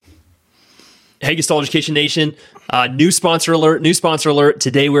Hey, Gestalt Education Nation. New sponsor alert.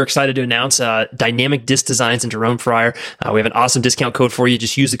 Today, we're excited to announce Dynamic Disc Designs and Jerome Fryer. We have an awesome discount code for you.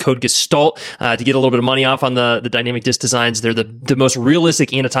 Just use the code Gestalt to get a little bit of money off on the Dynamic Disc Designs. They're the most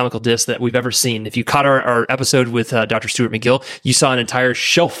realistic anatomical discs that we've ever seen. If you caught our episode with Dr. Stuart McGill, you saw an entire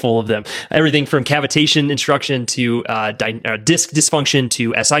shelf full of them. Everything from cavitation instruction to disc dysfunction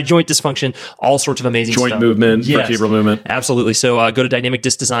to SI joint dysfunction, all sorts of amazing joint stuff. movement, vertebral movement. Absolutely. So go to Dynamic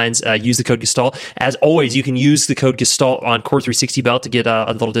Disc Designs, use the code Gestalt. As always, you can use the code Gestalt on Core 360 belt to get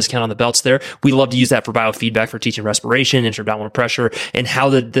a little discount on the belts there. We love to use that for biofeedback for teaching respiration, intra-abdominal pressure, and how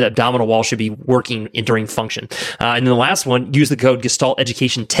the abdominal wall should be working during function. And then the last one, use the code Gestalt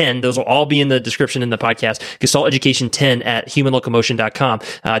Education 10. Those will all be in the description in the podcast. Gestalt Education 10 at humanlocomotion.com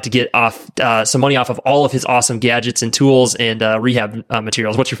to get off some money off of all of his awesome gadgets and tools and rehab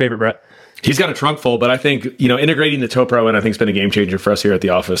materials. What's your favorite, Brett? He's got a trunk full, but I think, integrating the Toe Pro, and I think, has been a game changer for us here at the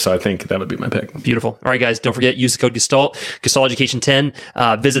office. So I think that would be my pick. Beautiful. All right, guys, don't forget, use the code Gestalt Education 10.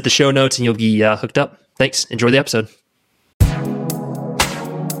 Visit the show notes and you'll be hooked up. Thanks. Enjoy the episode.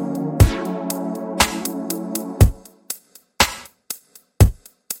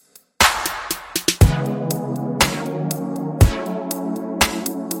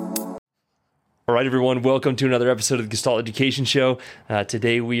 All right, everyone, welcome to another episode of the Gestalt Education Show.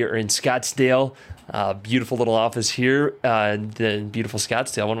 Today we are in Scottsdale, beautiful little office here in beautiful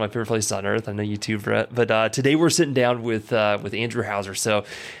Scottsdale, one of my favorite places on earth. I know you too, Brett. But today we're sitting down with Andrew Hauser. So,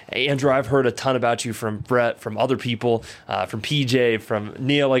 Andrew, I've heard a ton about you from Brett, from other people, from PJ, from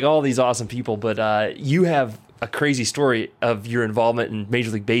Neil, like all these awesome people. But you have a crazy story of your involvement in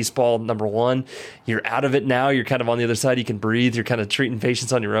Major League Baseball. Number one, you're out of it now. You're kind of on the other side. You can breathe. You're kind of treating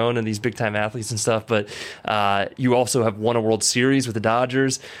patients on your own and these big time athletes and stuff. But you also have won a World Series with the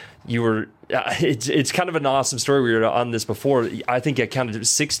Dodgers. You were. It's kind of an awesome story. We were on this before. I think I counted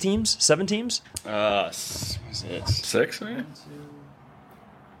 6 teams, 7 teams. Was it 6, maybe?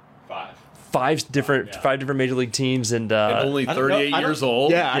 5? Five different Major League teams, and only 38 years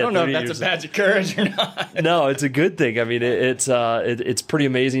old. Yeah, I don't know if that's a badge of courage or not. No, it's a good thing. I mean, it's pretty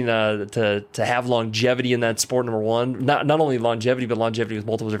amazing to have longevity in that sport. Number one, not only longevity, but longevity with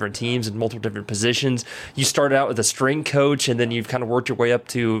multiple different teams and multiple different positions. You started out with a strength coach, and then you've kind of worked your way up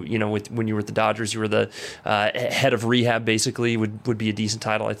to when you were at the Dodgers, you were the head of rehab. Basically, would be a decent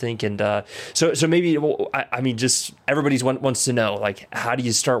title, I think. And so maybe just everybody wants to know, like, how do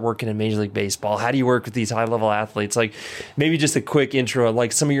you start working in Major League Baseball? How do you work with these high-level athletes? Like, maybe just a quick intro,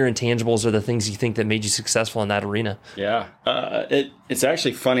 like some of your intangibles or the things you think that made you successful in that arena. Yeah. It's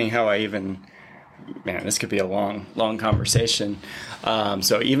actually funny how this could be a long conversation.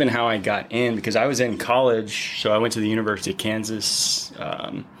 So even how I got in, because I was in college, so I went to the University of Kansas.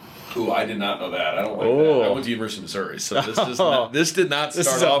 Ooh, I did not know that. I don't like that. I went to University of Missouri, so this did not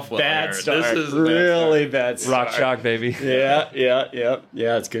start off well. Bad start. This is really bad start. Rock shock, baby. Yeah.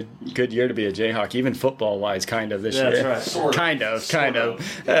 It's good year to be a Jayhawk, even football wise, kind of this year. That's right. Kind of.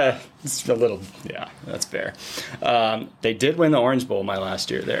 It's a little. Yeah, that's fair. They did win the Orange Bowl my last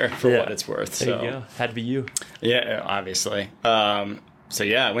year there, for what it's worth. There you go. Had to be you. Yeah, obviously. So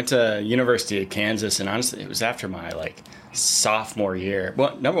yeah, I went to University of Kansas, and honestly, it was after my sophomore year.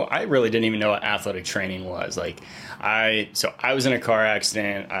 Well, I really didn't even know what athletic training was. I was in a car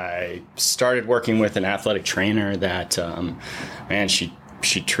accident. I started working with an athletic trainer that,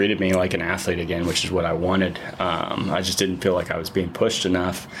 she treated me like an athlete again, which is what I wanted. I just didn't feel like I was being pushed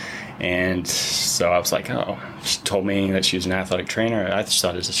enough. And so I was like, she told me that she was an athletic trainer. I just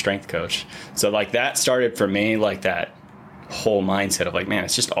thought it was a strength coach. So that started for me, that whole mindset of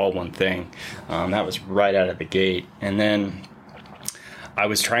it's just all one thing. That was right out of the gate. And then I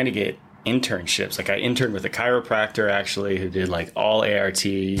was trying to get internships. I interned with a chiropractor actually who did all ART.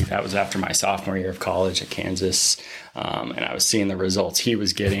 That was after my sophomore year of college at Kansas. And I was seeing the results he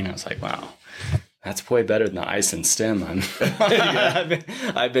was getting. I was like, wow, that's way better than the ice and stim.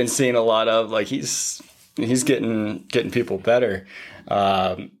 I've been seeing a lot of he's getting people better.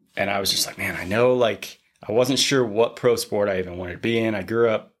 And I was just like, man, I know I wasn't sure what pro sport I even wanted to be in. I grew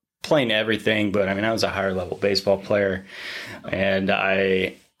up playing everything, but I was a higher level baseball player. And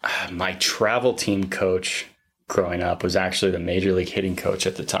my travel team coach growing up was actually the major league hitting coach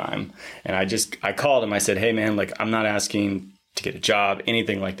at the time. And I called him. I said, hey man, I'm not asking to get a job,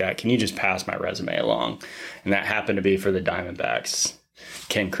 anything like that. Can you just pass my resume along? And that happened to be for the Diamondbacks.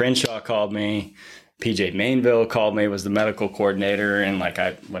 Ken Crenshaw called me. PJ Mainville called me, was the medical coordinator. And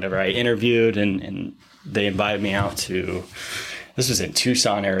whenever I interviewed and they invited me out to, this was in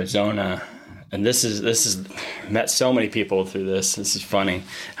Tucson, Arizona. And this is met so many people through this. This is funny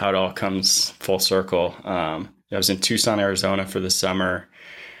how it all comes full circle. I was in Tucson, Arizona for the summer.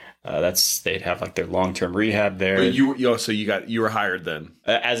 They'd have like their long-term rehab there. But you were hired then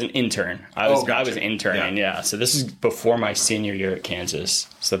as an intern. I was Gotcha. interning. Yeah. So this is before my senior year at Kansas.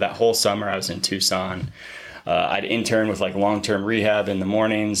 So that whole summer I was in Tucson. I'd intern with like long-term rehab in the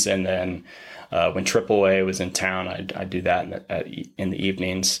mornings, and then when AAA was in town, I'd do that in the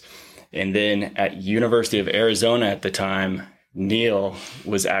evenings. And then at University of Arizona at the time, Neil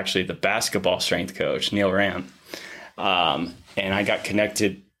was actually the basketball strength coach, Neil Ram. And I got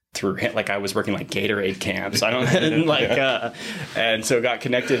connected through him. Like I was working like Gatorade camps. And so got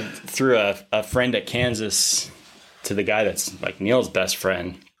connected through a friend at Kansas to the guy that's like Neil's best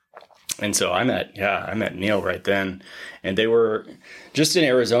friend. And so I met Neil right then. And they were just in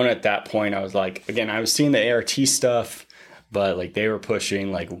Arizona at that point. I was like, again, I was seeing the ART stuff, but like they were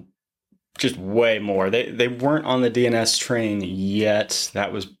pushing like just way more. They weren't on the DNS train yet.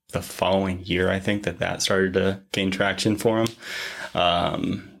 That was the following year, I think, that started to gain traction for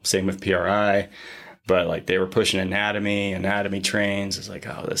them. Same with PRI. But like they were pushing anatomy trains. It's like,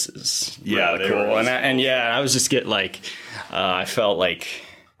 oh, this is really cool. I was just getting like, I felt like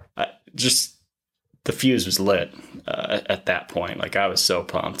just the fuse was lit at that point. Like I was so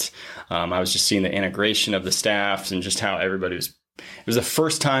pumped. I was just seeing the integration of the staffs and just how everybody was. It was the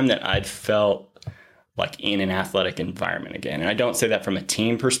first time that I'd felt like in an athletic environment again. And I don't say that from a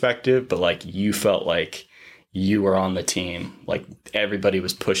team perspective, but like you felt like you were on the team. Like everybody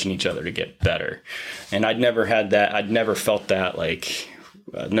was pushing each other to get better. And I'd never had that. I'd never felt that like,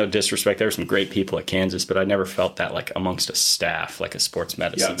 no disrespect. There were some great people at Kansas, but I never felt that like amongst a staff, like a sports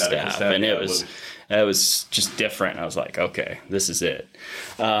medicine staff. And it was just different. I was like, okay, this is it.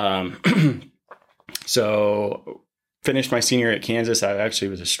 So finished my senior year at Kansas. I actually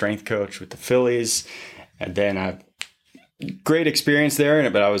was a strength coach with the Phillies. And then great experience there.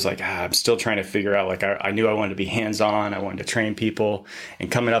 But I was like, I'm still trying to figure out, like, I knew I wanted to be hands-on. I wanted to train people.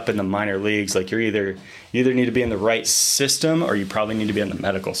 And coming up in the minor leagues, like you either need to be in the right system or you probably need to be on the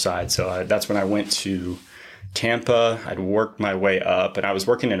medical side. So that's when I went to Tampa. I'd worked my way up, and I was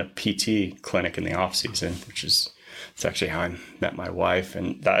working in a PT clinic in the off season, it's actually how I met my wife.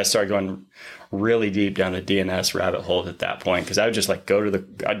 And I started going really deep down the DNS rabbit hole at that point, because I would just like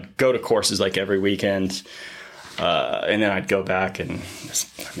I'd go to courses like every weekend, and then I'd go back and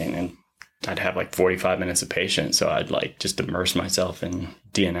I'd have like 45 minutes of patients. So I'd like just immerse myself in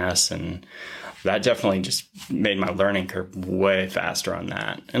DNS, and that definitely just made my learning curve way faster on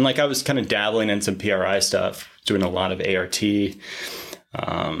that. And like I was kind of dabbling in some PRI stuff, doing a lot of ART.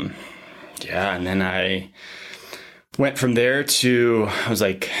 And then I went from there to,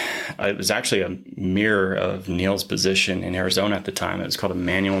 it was actually a mirror of Neil's position in Arizona at the time. It was called a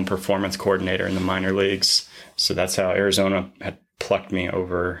manual and performance coordinator in the minor leagues. So that's how Arizona had plucked me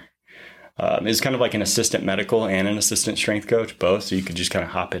over. It was kind of like an assistant medical and an assistant strength coach, both. So you could just kind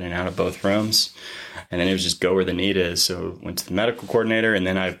of hop in and out of both rooms. And then it was just go where the need is. So went to the medical coordinator, and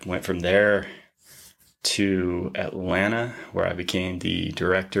then I went from there to Atlanta, where I became the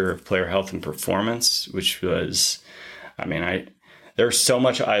director of player health and performance, which was, there was so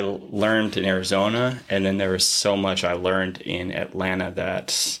much I learned in Arizona, and then there was so much I learned in Atlanta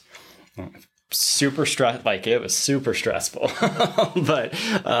that super stress, like it was super stressful, but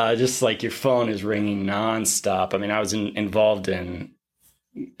just like your phone is ringing nonstop. I was involved in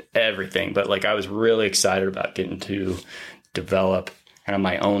everything, but like I was really excited about getting to develop kind of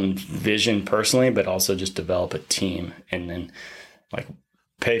my own vision personally, but also just develop a team, and then like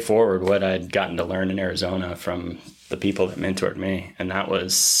pay forward what I'd gotten to learn in Arizona from the people that mentored me. And that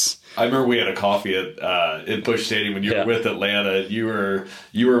was, I remember we had a coffee at Busch Stadium when you were with Atlanta. You were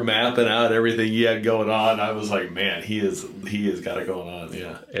mapping out everything you had going on. I was like, man, he has got it going on.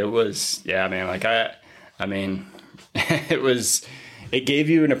 Yeah. It was, it gave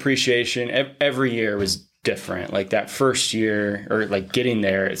you an appreciation. Every year was different. Like that first year, or like getting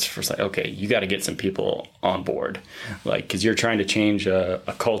there, it's first like, okay, you got to get some people on board, like, because you're trying to change a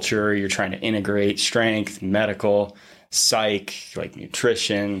culture. You're trying to integrate strength, medical, psych, like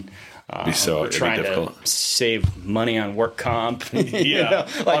nutrition. So trying to save money on work comp. Yeah,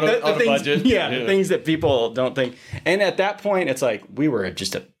 like on a budget. The things that people don't think. And at that point, it's like we were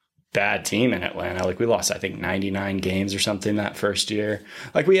just a bad team in Atlanta. Like we lost, I think, 99 games or something that first year.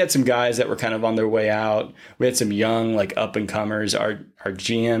 Like we had some guys that were kind of on their way out. We had some young, like up and comers. Our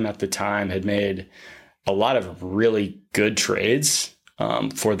GM at the time had made a lot of really good trades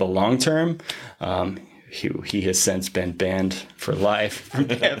for the long term. He has since been banned for life from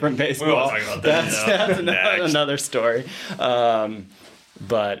baseball. We won't talk about that. That's another story.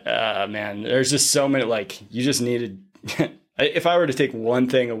 But man, there's just so many, like you just needed. If I were to take one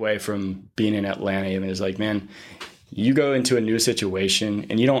thing away from being in Atlanta, it's like, man, you go into a new situation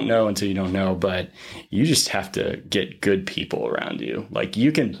and you don't know until you don't know, but you just have to get good people around you. Like,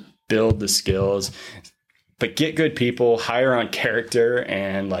 you can build the skills, but get good people, hire on character,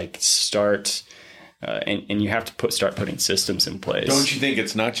 and like start. And you have to start putting systems in place. Don't you think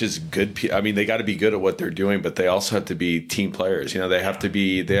it's not just good people? I mean, they got to be good at what they're doing, but they also have to be team players. They have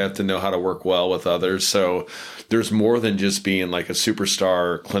to know how to work well with others. So there's more than just being like a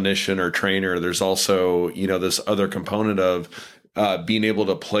superstar clinician or trainer. There's also, this other component of being able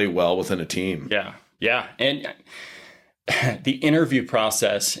to play well within a team. Yeah. Yeah. And the interview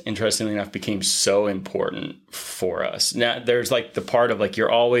process, interestingly enough, became so important for us. Now, there's like the part of like, you're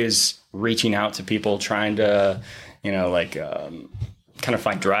always reaching out to people, trying to, kind of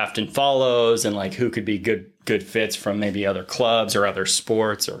find draft and follows and like who could be good fits from maybe other clubs or other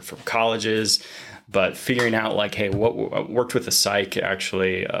sports or from colleges. But figuring out like, hey, what worked with the psych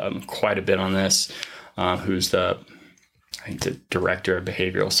actually quite a bit on this, who's I think the director of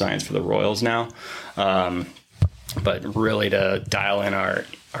behavioral science for the Royals now. But really to dial in our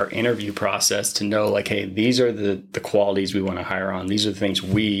interview process to know like, hey, these are the qualities we want to hire on. These are the things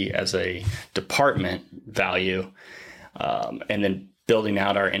we as a department value. And then building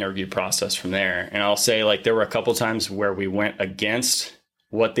out our interview process from there. And I'll say like, there were a couple times where we went against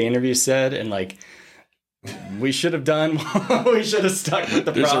what the interview said. And like, we should have stuck with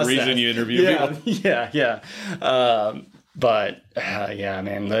the process. There's a reason you interview people. Yeah.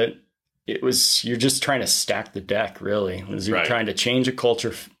 Man, you're just trying to stack the deck, really. You're trying to change a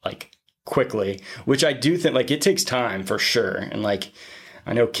culture like quickly, which I do think like it takes time for sure. And like,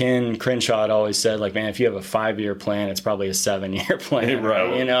 I know Ken Crenshaw had always said like, man, if you have a 5-year plan, it's probably a 7-year plan,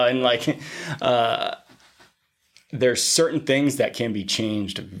 right? And like, there's certain things that can be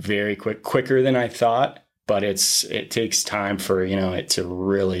changed very quicker than I thought. But it takes time for, it to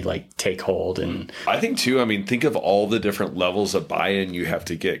really like take hold. And I think too, think of all the different levels of buy-in you have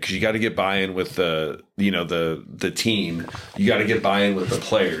to get, because you got to get buy-in with the team. You got to get buy-in with the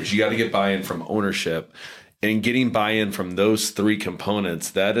players. You got to get buy-in from ownership, and getting buy-in from those 3 components.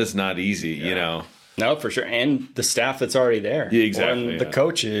 That is not easy, No, for sure. And the staff that's already there. Yeah, exactly. And the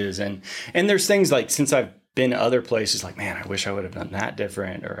coaches and there's things like, since I've been other places, like, man, I wish I would have done that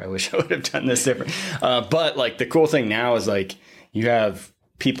different, or I wish I would have done this different. But like the cool thing now is like you have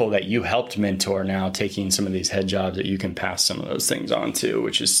people that you helped mentor now taking some of these head jobs that you can pass some of those things on to,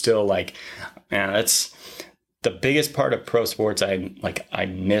 which is still like, man, that's the biggest part of pro sports I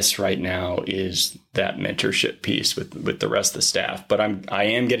miss right now is that mentorship piece with the rest of the staff. But I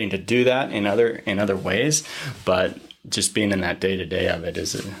am getting to do that in other ways, but just being in that day-to-day of it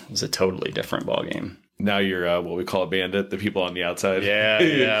is a totally different ballgame. Now you're what we call a bandit, the people on the outside.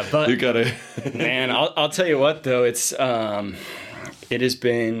 Yeah. But you gotta man, I'll tell you what though, it's been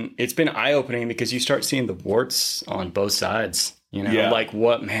eye-opening because you start seeing the warts on both sides. Like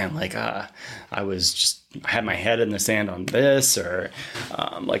what, man, like I had my head in the sand on this, or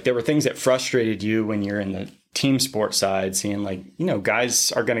like there were things that frustrated you when you're in the team sport side, seeing like,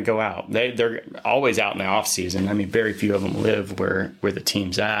 guys are going to go out. They're always out in the off season. Very few of them live where the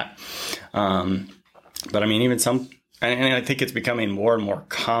team's at. But even some, and I think it's becoming more and more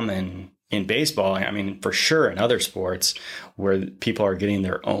common in baseball. For sure in other sports where people are getting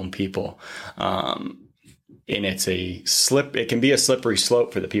their own people. And it can be a slippery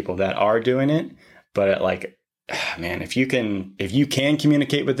slope for the people that are doing it. But like, man, if you can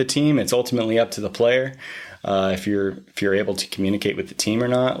communicate with the team, it's ultimately up to the player. If you're able to communicate with the team or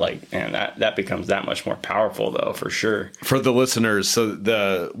not, like, man, that becomes that much more powerful though, for sure. For the listeners,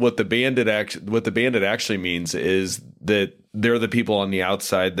 so what the bandit actually means is that they're the people on the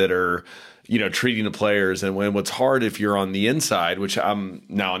outside that are, treating the players. And what's hard if you're on the inside, which I'm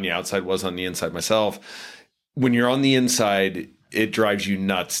now on the outside, was on the inside myself. When you're on the inside, it drives you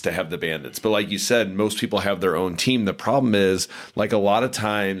nuts to have the bandits. But like you said, most people have their own team. The problem is, like a lot of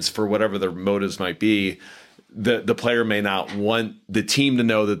times, for whatever their motives might be, the player may not want the team to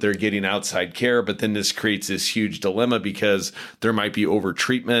know that they're getting outside care, but then this creates this huge dilemma because there might be over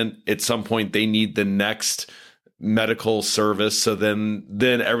treatment. At some point, they need the next medical service. So then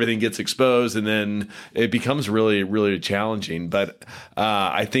everything gets exposed, and then it becomes really, really challenging. But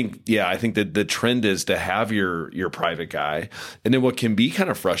I think that the trend is to have your private guy. And then what can be kind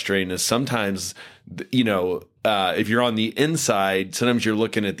of frustrating is sometimes, if you're on the inside, sometimes you're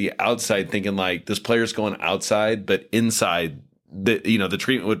looking at the outside thinking like this player's going outside, but inside the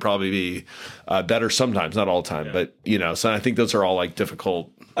treatment would probably be better sometimes, not all the time. Yeah. But, so I think those are all like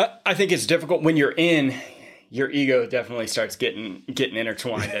difficult. I think it's difficult when you're in. your ego definitely starts getting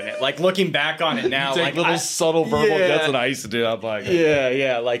intertwined in it. Like looking back on it now, Take like little subtle verbal. That's what I used to do. I'm like,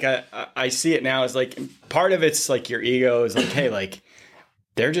 yeah. Like I see it now as like part of it's like your ego is like, hey, like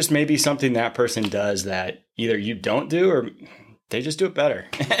there just may be something that person does that either you don't do or they just do it better.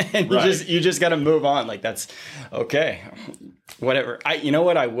 And you just got to move on. Like that's okay. Whatever. You know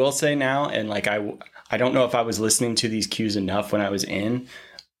what I will say now, and like I don't know if I was listening to these cues enough when I was in,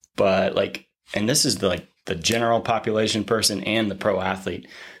 but like, and this is the general population person and the pro athlete,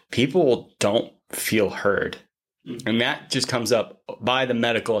 people don't feel heard. And that just comes up by the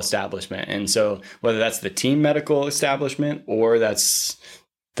medical establishment. And so whether that's the team medical establishment or that's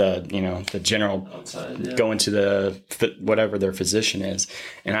the general outside, going to the whatever their physician is.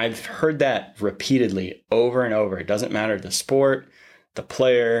 And I've heard that repeatedly over and over. It doesn't matter the sport, the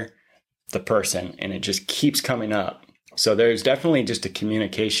player, the person, and it just keeps coming up. So there's definitely just a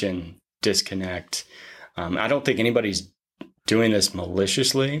communication disconnect. I don't think anybody's doing this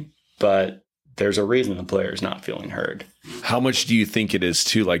maliciously, but there's a reason the player is not feeling heard. How much do you think it is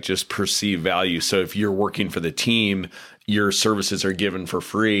to like just perceived value? So if you're working for the team, your services are given for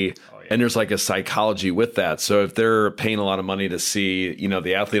free. And there's like a psychology with that. So if they're paying a lot of money to see,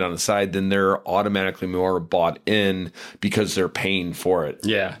 the athlete on the side, then they're automatically more bought in because they're paying for it.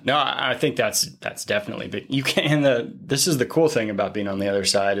 Yeah, no, I think that's definitely, but you can, this is the cool thing about being on the other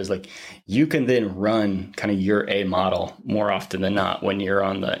side is like, you can then run kind of your A model more often than not when you're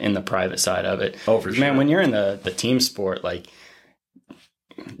in the private side of it. Oh, for sure. Man, when you're in the team sport, like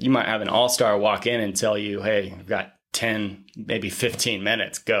you might have an all-star walk in and tell you, hey, I've got 10, maybe 15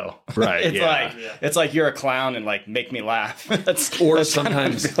 minutes, go. Right. It's like you're a clown and like make me laugh. That's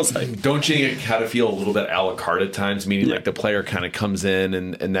sometimes feels like. Don't you kind of feel a little bit a la carte at times, meaning like the player kind of comes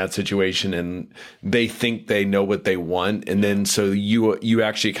in that situation and they think they know what they want. And then so you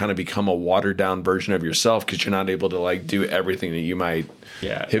actually kind of become a watered down version of yourself because you're not able to like do everything that you might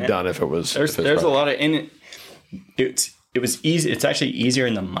have done if it was. There's a lot of, and it was easy. It's actually easier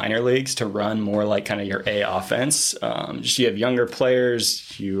in the minor leagues to run more like kind of your A offense. Just you have younger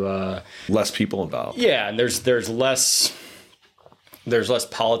players, less people involved. Yeah, and there's less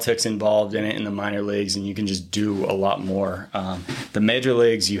politics involved in it in the minor leagues, and you can just do a lot more. The major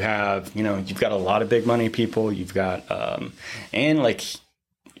leagues, you've got a lot of big money people. You've got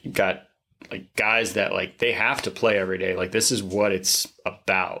you've got like guys that like they have to play every day. Like this is what it's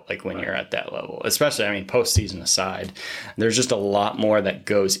about. Like when you're at that level, especially, postseason aside, there's just a lot more that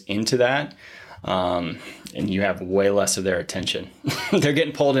goes into that. And you have way less of their attention. They're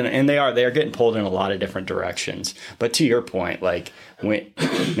getting pulled in, and they are getting pulled in a lot of different directions. But to your point, like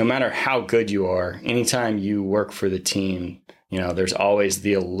no matter how good you are, anytime you work for the team, there's always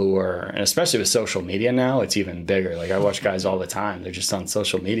the allure, and especially with social media now, it's even bigger. Like I watch guys all the time. They're just on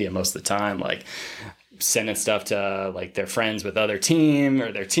social media most of the time, like sending stuff to like their friends with other team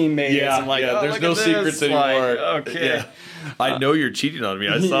or their teammates. Yeah, and like, there's no secrets anymore. Like, okay. Yeah. I know you're cheating on me.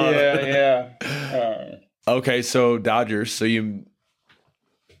 I saw it. Yeah. Okay, so Dodgers. So you.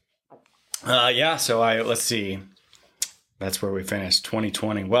 So let's see. That's where we finished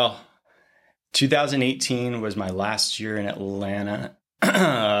 2020. Well, 2018 was my last year in Atlanta.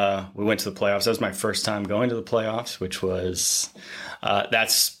 We went to the playoffs. That was my first time going to the playoffs, which was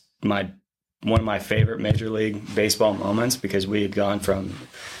that's one of my favorite Major League Baseball moments because we had gone from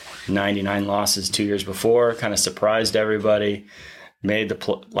 99 losses 2 years before, kind of surprised everybody, made the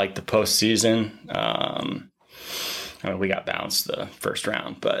postseason. We got bounced the first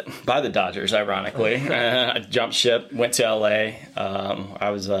round, but by the Dodgers, ironically. I jumped ship, went to LA.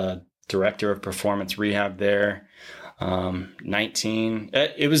 I was a director of performance rehab there. 19.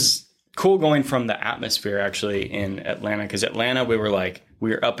 It was cool going from the atmosphere actually in Atlanta, because Atlanta, we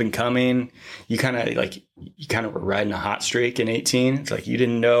were up and coming. You kind of were riding a hot streak in 18. It's like you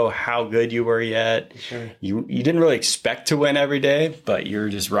didn't know how good you were yet. Sure. You didn't really expect to win every day, but you're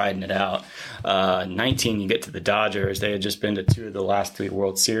just riding it out. 19, you get to the Dodgers. They had just been to 2 of the last 3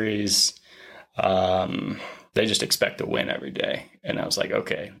 World Series. They just expect to win every day. And I was like,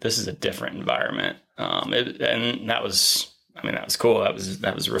 okay, this is a different environment. And that was cool.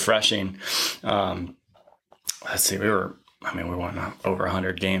 That was refreshing. Let's see, we won over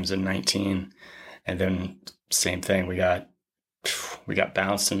 100 games in 19. And then same thing, we got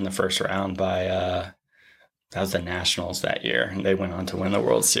bounced in the first round by, that was the Nationals that year. And they went on to win the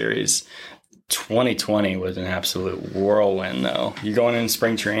World Series. 2020 was an absolute whirlwind though. You're going in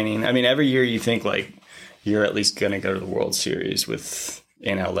spring training. Every year you think like, you're at least going to go to the World Series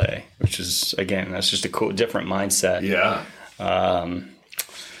in LA, which is, again, that's just a cool, different mindset. Yeah.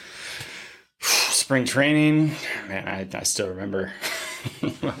 Spring training, man, I still remember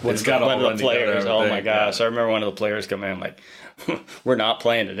It's got one all of the players. Oh my gosh! Yeah. I remember one of the players coming in like, "We're not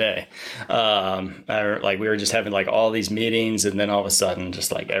playing today." Like we were just having like all these meetings, and then all of a sudden,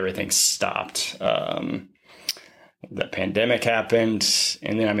 just like everything stopped. The pandemic happened,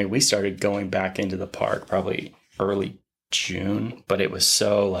 and then we started going back into the park probably early June, but it was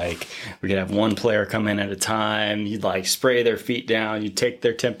so like we could have one player come in at a time. You'd like spray their feet down, you take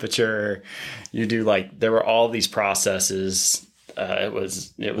their temperature, you do like there were all these processes. It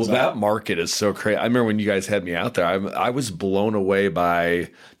was that market is so crazy. I remember when you guys had me out there, I was blown away by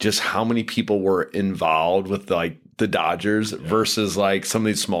just how many people were involved with like the Dodgers versus like some of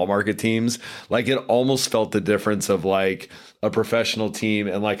these small market teams. Like it almost felt the difference of like a professional team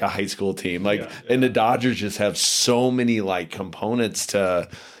and like a high school team. Like, and the Dodgers just have so many like components to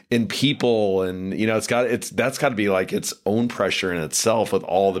in people, and that's got to be like its own pressure in itself with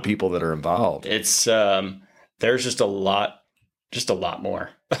all the people that are involved. It's there's just a lot more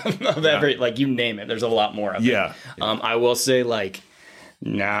of every, like you name it. There's a lot more of it. I will say like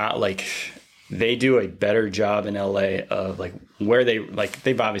now, like they do a better job in LA of like where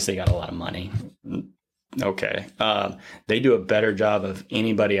they've obviously got a lot of money. Okay. They do a better job of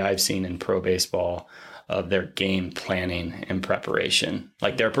anybody I've seen in pro baseball of their game planning and preparation.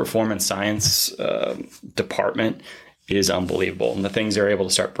 Like their performance science department is unbelievable. And the things they're able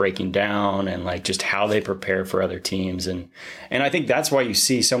to start breaking down and like just how they prepare for other teams. And I think that's why you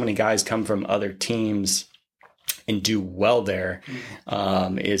see so many guys come from other teams and do well there,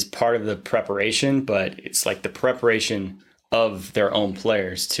 is part of the preparation, but it's like the preparation of their own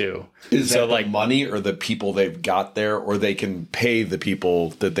players too. Is that like money or the people they've got there, or they can pay the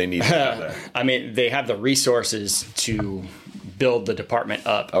people that they need to have there? I mean, they have the resources to build the department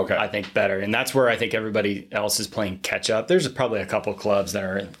up, I think, better. And that's where I think everybody else is playing catch up. There's probably a couple clubs that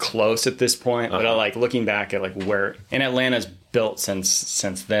are close at this point, but I like looking back at like where, and Atlanta's built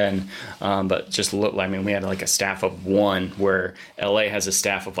since then. But just look, I mean, we had like a staff of 1 where LA has a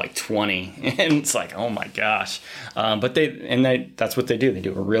staff of like 20, and it's like, oh my gosh. But that's what they do. They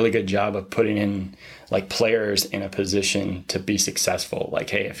do a really good job of putting in like players in a position to be successful.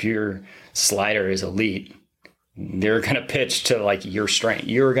 Like, hey, if your slider is elite, they're going to pitch to like your strength.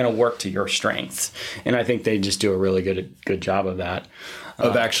 You're going to work to your strengths. And I think they just do a really good job of that.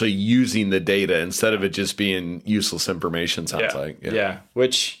 Of actually using the data instead of it just being useless information, sounds like. Yeah.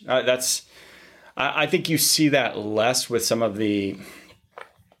 Which I think you see that less with some of the,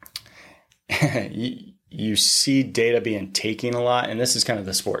 you see data being taken a lot. And this is kind of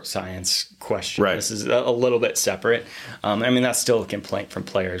the sports science question. Right. This is a little bit separate. I mean, that's still a complaint from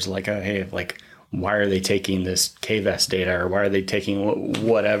players like, hey, like, why are they taking this KVEST data, or why are they taking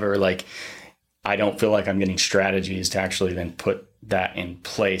whatever? Like, I don't feel like I'm getting strategies to actually then put that in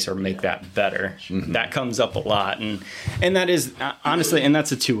place or make that better. Mm-hmm. That comes up a lot. And that is honestly, and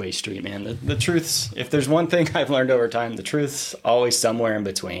that's a two-way street, man. The truth's, if there's one thing I've learned over time, the truth's always somewhere in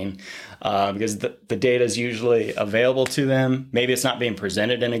between, because the data is usually available to them. Maybe it's not being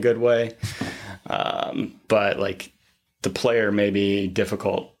presented in a good way. But like the player may be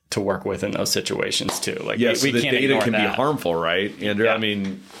difficult to work with in those situations too. Like we the can't data can that. be harmful, right, Andrew? Yeah. I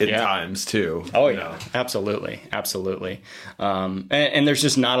mean, at times too. Oh yeah, absolutely. And there's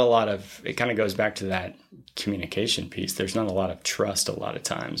just not a lot of. It kind of goes back to that communication piece. There's not a lot of trust a lot of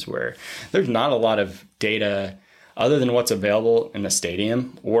times, where there's not a lot of data other than what's available in the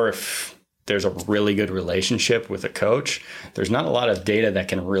stadium, or if there's a really good relationship with a coach, there's not a lot of data that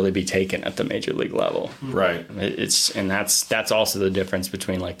can really be taken at the major league level. Right. That's also the difference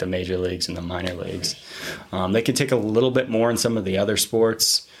between like the major leagues and the minor leagues. They can take a little bit more in some of the other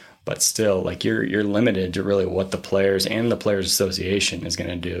sports, but still like you're limited to really what the players and the Players Association is going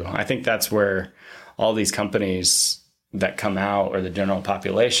to do. I think that's where all these companies that come out, or the general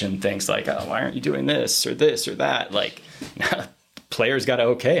population thinks like, oh, why aren't you doing this or that? Like, players got to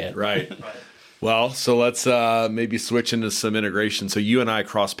okay it. Right. Well, so let's maybe switch into some integration. So you and I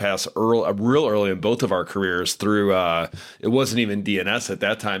crossed paths real early in both of our careers through, it wasn't even DNS at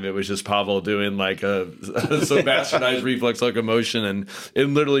that time. It was just Pavel doing like some bastardized reflex locomotion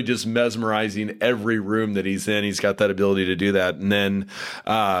and literally just mesmerizing every room that he's in. He's got that ability to do that. And then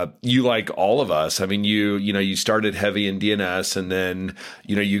you, like all of us, I mean, you started heavy in DNS, and then,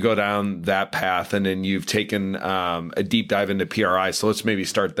 you go down that path, and then you've taken a deep dive into PRI. So let's maybe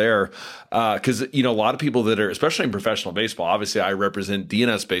start there. Because, a lot of people that are, especially in professional baseball, obviously I represent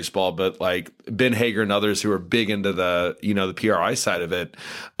DNS baseball, but like Ben Hager and others who are big into the, the PRI side of it,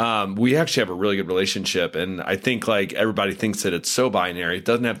 we actually have a really good relationship. And I think like everybody thinks that it's so binary. It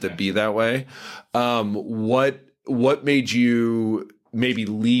doesn't have to be that way. What made you maybe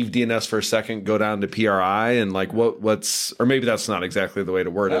leave DNS for a second, go down to PRI, and like what's, or maybe that's not exactly the way to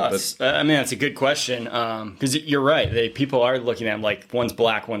word it. But I mean, that's a good question, because you're right. People are looking at them like one's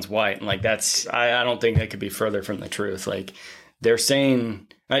black, one's white, and like that's I don't think that could be further from the truth. Like they're saying,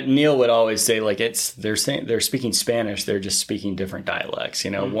 Neil would always say, like they're speaking Spanish, they're just speaking different dialects.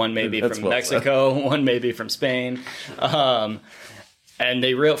 You know, one may be from Mexico, one may be from Spain, and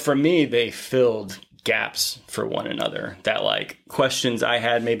for me they filled gaps for one another, that like questions I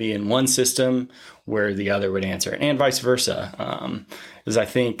had maybe in one system where the other would answer, and vice versa. Because I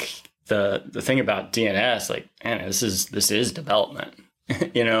think the thing about DNS, like, man, this is development,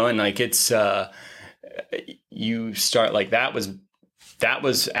 you know, and like it's you start like that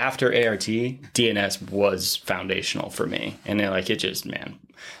was after ART. DNS was foundational for me, and then like it just, man,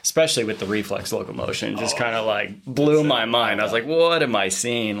 especially with the reflex locomotion, just kind of like blew my mind. I was like, what am I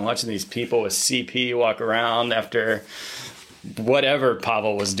seeing? Watching these people with CP walk around after whatever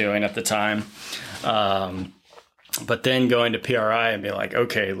Pavel was doing at the time. But then going to PRI and be like,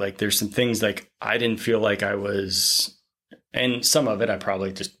 okay, like there's some things like I didn't feel like I was, and some of it I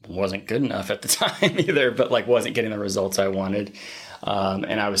probably just wasn't good enough at the time either, but like wasn't getting the results I wanted.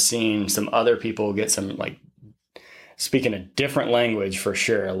 And I was seeing some other people get some like speaking a different language for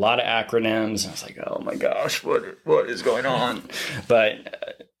sure. A lot of acronyms. I was like, oh my gosh, what is going on?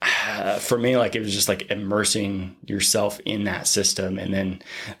 But for me, like it was just like immersing yourself in that system. And then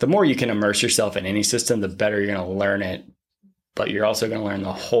the more you can immerse yourself in any system, the better you're going to learn it. But you're also going to learn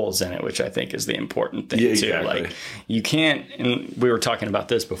the holes in it, which I think is the important thing too. Exactly. Like you can't, and we were talking about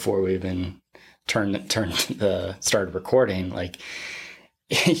this before we even started recording. Like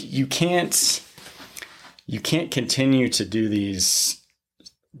you can't continue to do these,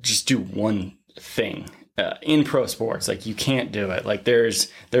 just do one thing in pro sports. Like you can't do it. Like there's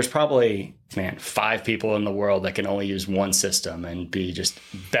probably, 5 people in the world that can only use one system and be just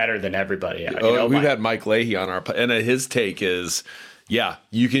better than everybody. We've had Mike Leahy on our, and his take is, yeah,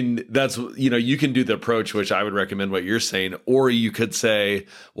 you can do the approach, which I would recommend what you're saying, or you could say,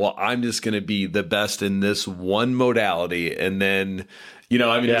 well, I'm just going to be the best in this one modality. And then,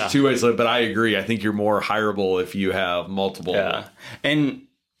 there's 2 ways, but I agree. I think you're more hireable if you have multiple. Yeah. And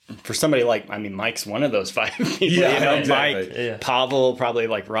for somebody like, Mike's one of those 5 people, exactly. Mike, Pavel, probably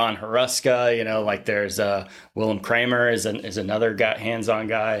like Ron Haruska, like there's Willem Kramer is another guy, hands-on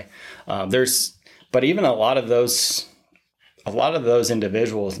guy. But even a lot of those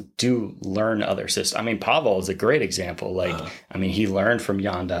individuals do learn other systems. Pavel is a great example. Like, he learned from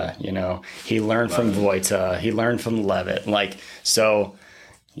Yanda, he learned from Vojta, he learned from Levitt. Like, so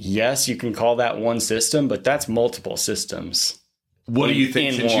yes, you can call that one system, but that's multiple systems. What do you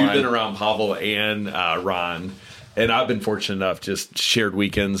think, since you've been around Pavel and Ron, and I've been fortunate enough, just shared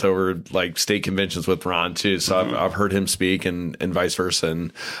weekends over like state conventions with Ron too. So I've heard him speak and vice versa.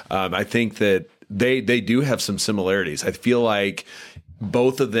 And I think that they do have some similarities. I feel like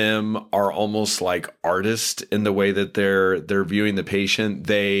both of them are almost like artists in the way that they're viewing the patient.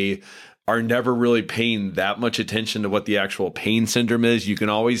 They are never really paying that much attention to what the actual pain syndrome is. You can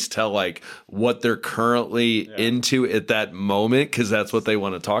always tell like what they're currently into at that moment, because that's what they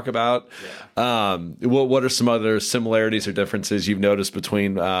want to talk about. Yeah. What are some other similarities or differences you've noticed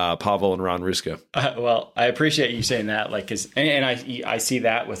between Pavel and Ron Ruska? Well, I appreciate you saying that, like, and I see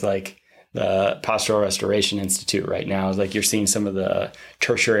that with like the Postural Restoration Institute right now. Is like you're seeing some of the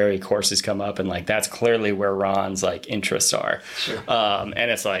tertiary courses come up, and like that's clearly where Ron's like interests are. Sure.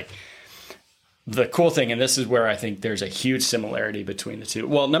 And it's like, the cool thing, and this is where I think there's a huge similarity between the two.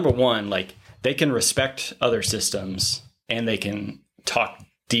 Well, number one, like they can respect other systems and they can talk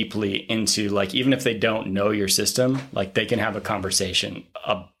deeply into, like, even if they don't know your system, like they can have a conversation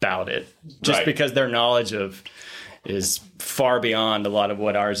about it just because their knowledge is far beyond a lot of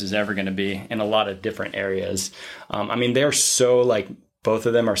what ours is ever going to be in a lot of different areas. They're so like, both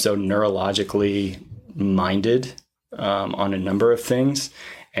of them are so neurologically minded on a number of things.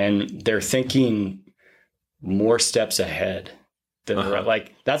 And they're thinking more steps ahead than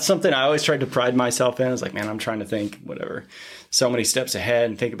like, that's something I always tried to pride myself in. I was like, man, I'm trying to think so many steps ahead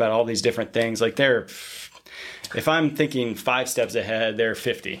and think about all these different things. Like if I'm thinking 5 steps ahead, they're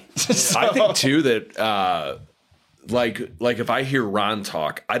 50. So. I think too that, like if I hear Ron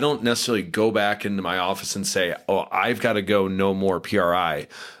talk, I don't necessarily go back into my office and say, oh, I've got to go no more PRI.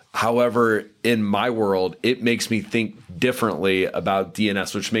 However, in my world, it makes me think differently about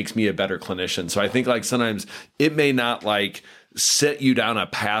DNS, which makes me a better clinician. So I think like sometimes it may not like set you down a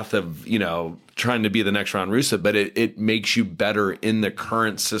path of, trying to be the next Ron Russa, but it makes you better in the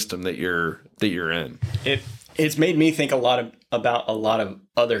current system that you're in. it's made me think about a lot of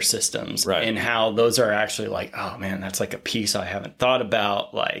other systems, right, and how those are actually like, oh man, that's like a piece I haven't thought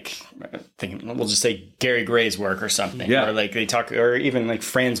about. Like, thinking, we'll just say Gary Gray's work or something, or like they talk, or even like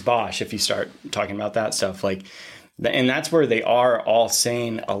Franz Bosch. If you start talking about that stuff, like, and that's where they are all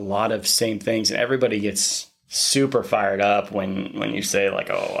saying a lot of same things, and everybody gets super fired up when you say like,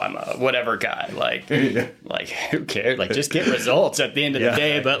 oh, I'm a whatever guy, like, like who cares? Like, just get results at the end of the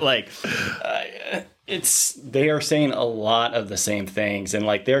day. But like, they are saying a lot of the same things, and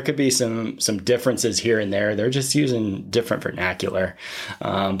like there could be some differences here and there. They're just using different vernacular,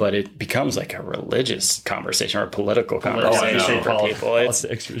 but it becomes like a religious conversation or a political conversation for people.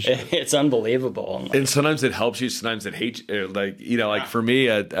 It's unbelievable. And sometimes it helps you, sometimes it hates you. Like, you know, like for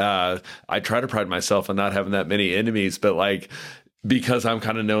me, I try to pride myself on not having that many enemies, but like, because I'm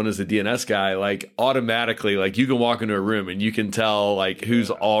kind of known as a DNS guy, like automatically, like you can walk into a room and you can tell like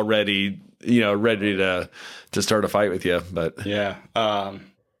who's already, you know, ready to start a fight with you. But but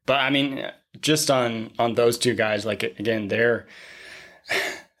I mean, just on those two guys, like, again, they're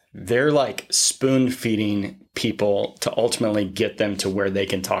like spoon feeding people to ultimately get them to where they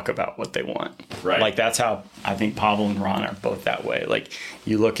can talk about what they want. Right. Like, that's how I think Pavel and Ron are both that way. Like,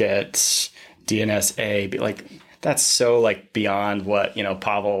 you look at DNSA, like, that's so like beyond what, you know,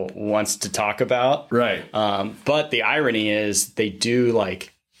 Pavel wants to talk about. Right. But the irony is they do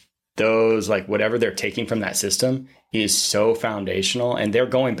like those, like whatever they're taking from that system is so foundational, and they're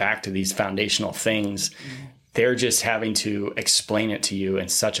going back to these foundational things. They're just having to explain it to you in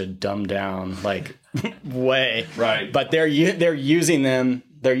such a dumbed down like way. Right. But they're using them.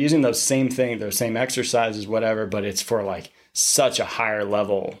 They're using those same things, those same exercises, whatever, but it's for like such a higher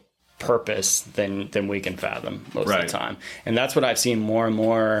level purpose than we can fathom most of the time. And that's what I've seen more and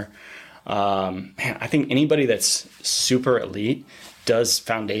more. Man, I think anybody that's super elite does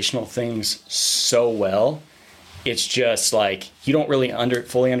foundational things so well. It's just like you don't really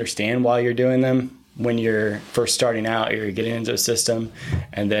fully understand why you're doing them when you're first starting out, or you're getting into a system,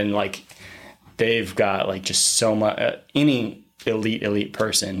 and then like they've got like just so much. Any elite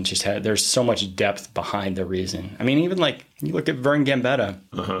person just there's so much depth behind the reason. I mean, even like you look at Vern Gambetta,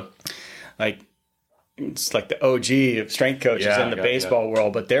 like it's like the OG of strength coaches in the baseball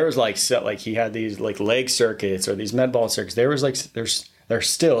world, but there was like he had these like leg circuits or these med ball circuits. There was like there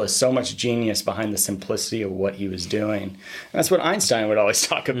still is so much genius behind the simplicity of what he was doing. And that's what Einstein would always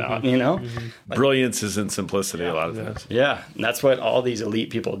talk about, you know? Like, brilliance is in simplicity a lot of times. Yeah, and that's what all these elite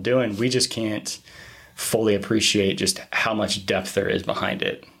people are doing. We just can't fully appreciate just how much depth there is behind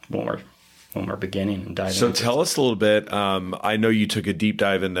it when we're beginning and diving. So tell us a little bit. I know you took a deep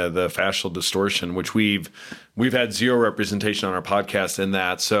dive into the fascial distortion, which we've had zero representation on our podcast in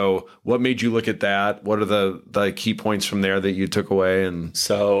that. So what made you look at that? What are the key points from there that you took away? And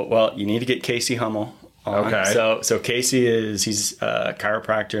so, well, you need to get Casey Hummel on. Okay. So Casey he's a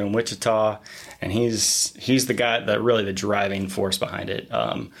chiropractor in Wichita, and he's the guy that really the driving force behind it.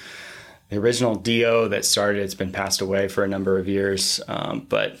 The original DO that started, it's been passed away for a number of years,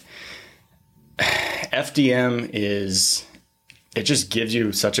 but FDM it just gives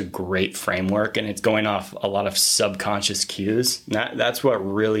you such a great framework, and it's going off a lot of subconscious cues. That's what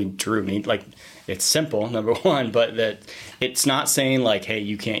really drew me. Like, it's simple, number one, but that it's not saying like, hey,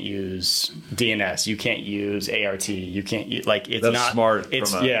 you can't use DNS, you can't use ART, you can't use, like, it's that's not smart.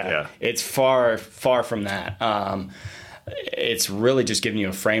 It's it's far from that. It's really just giving you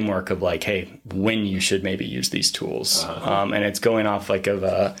a framework of like, hey, when you should maybe use these tools, and it's going off like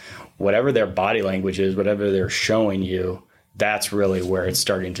of whatever their body language is, whatever they're showing you. That's really where it's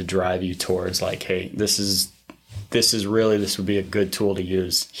starting to drive you towards like, hey, this would be a good tool to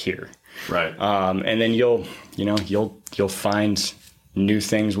use here. Right. And then you'll find new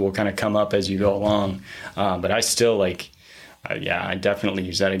things will kind of come up as you go along. But I still I definitely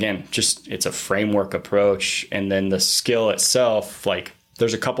use that. Again, just it's a framework approach. And then the skill itself, like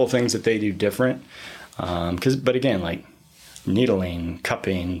there's a couple things that they do different. But again, like needling,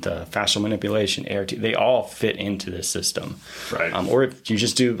 cupping, the fascial manipulation, ART, they all fit into this system. Right. Or if you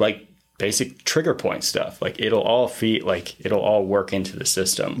just do like basic trigger point stuff, like it'll all work into the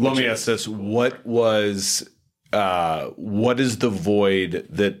system. Let me ask this. What is the void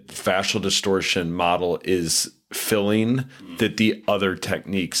that fascial distortion model is filling that the other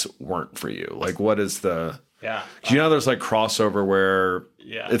techniques weren't for you? Like, what is the... Yeah. You know, there's like crossover where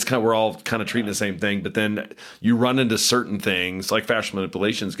it's kind of, we're all kind of treating the same thing, but then you run into certain things like fascial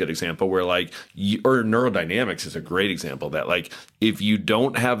manipulation is a good example where like, or neurodynamics is a great example of that. Like if you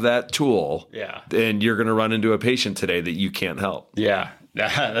don't have that tool, then you're going to run into a patient today that you can't help. Yeah.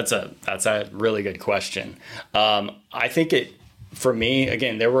 That's a really good question. I think for me,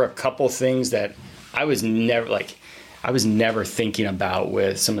 again, there were a couple things that I was never thinking about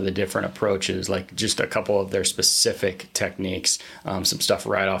with some of the different approaches, like just a couple of their specific techniques, some stuff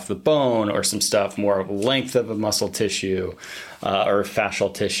right off the bone or some stuff more of length of a muscle tissue or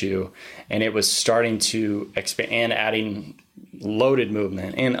fascial tissue. And it was starting to expand and adding loaded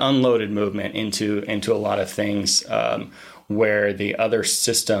movement and unloaded movement into a lot of things where the other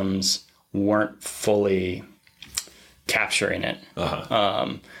systems weren't fully capturing it.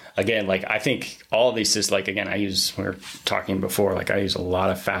 Again, like I think all of these is like, again, we were talking before, like I use a lot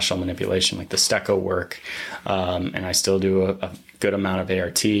of fascial manipulation, like the Stecco work. And I still do a good amount of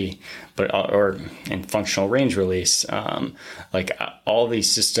ART, or in functional range release. Like all these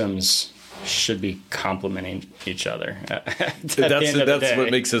systems should be complementing each other. That's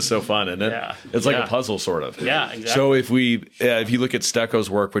what makes this so fun, isn't it? Yeah. It's like a puzzle sort of. Yeah, exactly. So if you look at Stecco's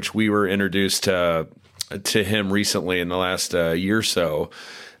work, which we were introduced to him recently in the last year or so,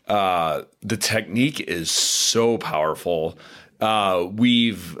 the technique is so powerful. I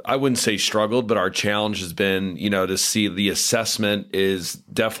wouldn't say struggled, but our challenge has been, to see the assessment is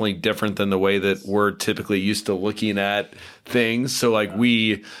definitely different than the way that we're typically used to looking at things. So like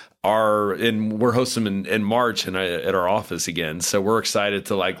we're hosting in March and at our office again. So we're excited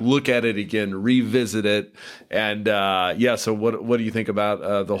to like look at it again, revisit it. And so what do you think about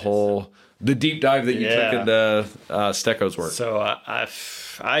the deep dive that you took into Stecco's work? So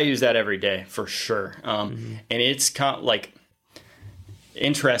I use that every day for sure. And it's kind of like,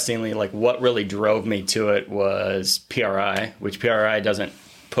 interestingly, like what really drove me to it was PRI, which PRI doesn't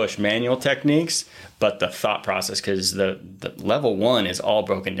push manual techniques, but the thought process, because the level 1 is all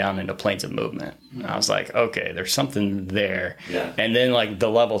broken down into planes of movement. And I was like, okay, there's something there. Yeah. And then like the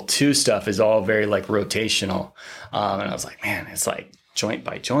level 2 stuff is all very like rotational. And I was like, man, it's like joint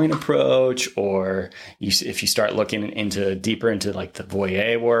by joint approach, or if you start looking deeper into like the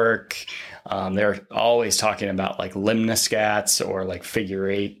Voyer work, they're always talking about like limnoscats or like figure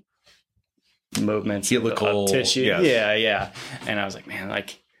 8 movements, helical of tissue. Yes. Yeah. And I was like, man,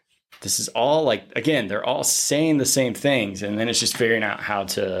 like this is all like, again, they're all saying the same things, and then it's just figuring out how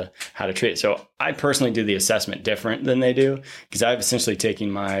to treat it. So I personally do the assessment different than they do, because I've essentially taken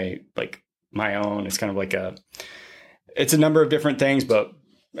my own. It's kind of like it's a number of different things, but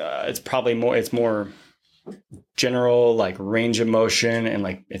it's more general, like range of motion, and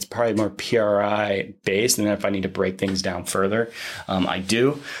like it's probably more PRI based. And then if I need to break things down further, I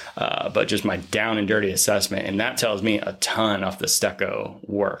do, but just my down and dirty assessment. And that tells me a ton off the Stecco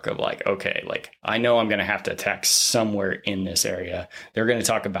work of like, okay, like I know I'm going to have to attack somewhere in this area. They're going to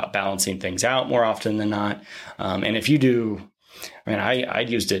talk about balancing things out more often than not. And if you do, I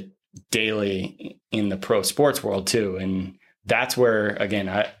used it daily in the pro sports world too. And that's where,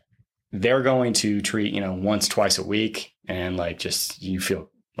 again, they're going to treat, once, twice a week. And like, just, you feel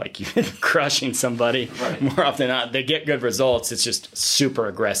like you've been crushing somebody more often than not. They get good results. It's just super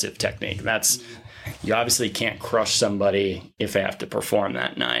aggressive technique. You obviously can't crush somebody if they have to perform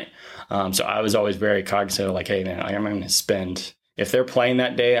that night. So I was always very cognizant of like, hey man, I'm going to spend, if they're playing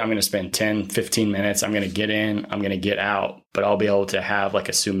that day, I'm going to spend 10, 15 minutes. I'm going to get in, I'm going to get out, but I'll be able to have like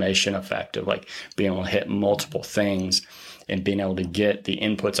a summation effect of like being able to hit multiple things and being able to get the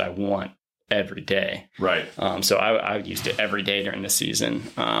inputs I want every day. Right. So I used it every day during the season.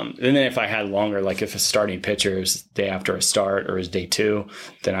 And then if I had longer, like if a starting pitcher is day after a start or is day 2,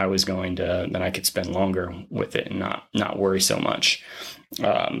 then then I could spend longer with it and not worry so much.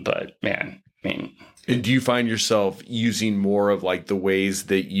 But man, I mean, and do you find yourself using more of like the ways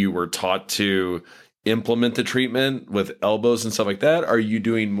that you were taught to implement the treatment with elbows and stuff like that? Are you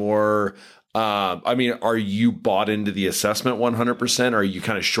doing more? Are you bought into the assessment 100%? Or are you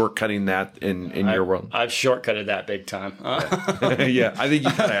kind of shortcutting that in your world? I've shortcutted that big time. Yeah, I think you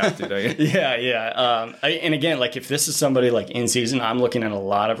kind of have to, don't you? Yeah. And again, like if this is somebody like in season, I'm looking at a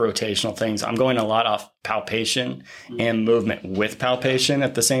lot of rotational things. I'm going a lot off palpation and movement with palpation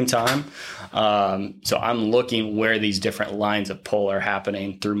at the same time. So I'm looking where these different lines of pull are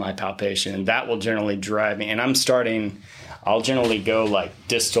happening through my palpation. And that will generally drive me. And I'll generally go like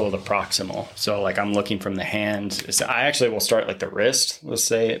distal to proximal. So like I'm looking from the hand. So I actually will start like the wrist, let's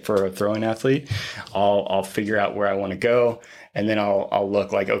say for a throwing athlete. I'll figure out where I want to go. And then I'll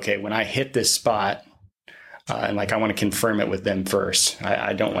look like, okay, when I hit this spot, and like I want to confirm it with them first.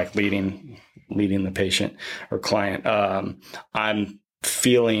 I don't like leading the patient or client. I'm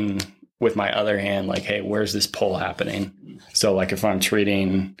feeling with my other hand, like, hey, where's this pull happening? So like if I'm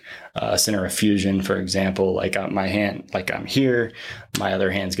treating center of fusion, for example, like my hand, like I'm here, my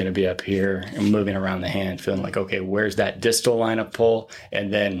other hand's going to be up here and moving around the hand, feeling like, okay, where's that distal line of pull?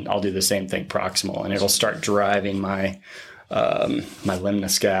 And then I'll do the same thing proximal, and it'll start driving my my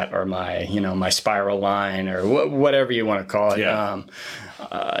lemniscat or my, my spiral line or whatever you want to call it. Yeah.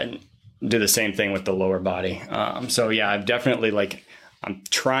 Do the same thing with the lower body. So yeah, I've definitely I'm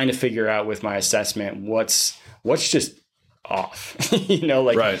trying to figure out with my assessment, what's just off,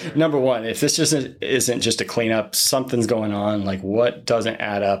 Right. Number one, if this just isn't just a cleanup, something's going on, what doesn't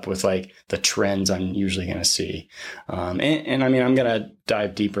add up with the trends I'm usually going to see. And I mean, I'm going to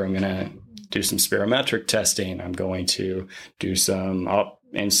dive deeper. I'm going to do some spirometric testing. I'm going to do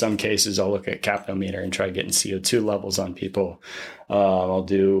in some cases, I'll look at capnometer and try getting CO2 levels on people. I'll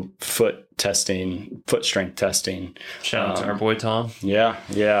do foot strength testing. Shout out to our boy Tom. Yeah.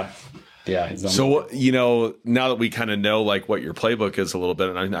 So, now that we kind of know what your playbook is a little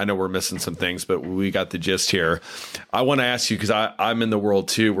bit, and I know we're missing some things, but we got the gist here. I want to ask you, because I'm in the world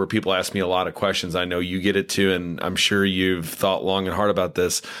too, where people ask me a lot of questions. I know you get it too, and I'm sure you've thought long and hard about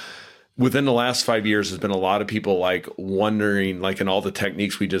this. Within the last 5 years, there's been a lot of people wondering, in all the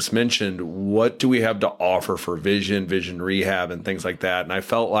techniques we just mentioned, what do we have to offer for vision rehab and things like that? And I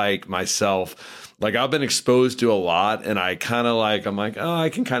felt like myself, I've been exposed to a lot, and I kind of I'm oh, I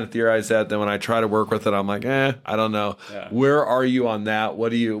can kind of theorize that. Then when I try to work with it, I'm I don't know. Yeah. Where are you on that?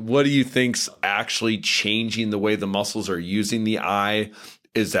 What do you think's actually changing the way the muscles are using the eye?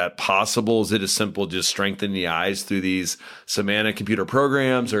 Is that possible? Is it as simple just strengthening the eyes through these semantic computer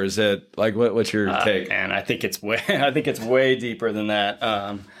programs, or is it what's your take? And I think it's way deeper than that.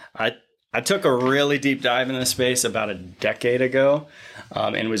 I took a really deep dive in this space about a decade ago,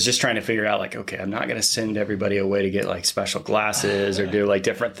 and was just trying to figure out okay, I'm not going to send everybody away to get special glasses or do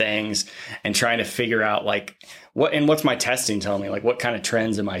different things, and trying to figure out what's my testing telling me? What kind of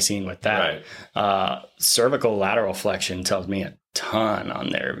trends am I seeing with that? Right. Cervical lateral flexion tells me a ton on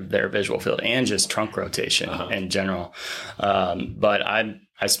their visual field, and just trunk rotation in general. But I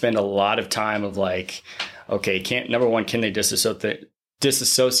spend a lot of time of okay, number one, can they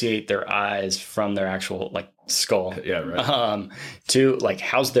disassociate their eyes from their actual skull? Yeah, right. Two,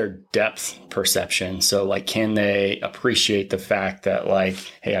 how's their depth perception? So can they appreciate the fact that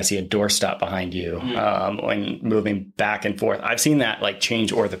hey, I see a doorstop behind you, when moving back and forth. I've seen that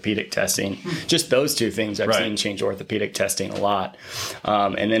change orthopedic testing. Just those two things I've seen change orthopedic testing a lot.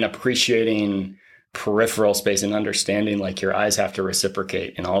 And then appreciating peripheral space and understanding your eyes have to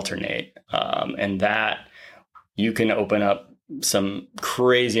reciprocate and alternate. And that you can open up some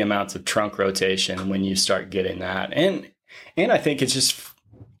crazy amounts of trunk rotation when you start getting that. And I think it's just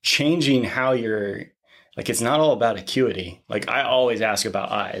changing how you're it's not all about acuity. I always ask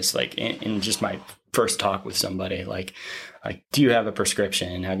about eyes, in just my first talk with somebody, do you have a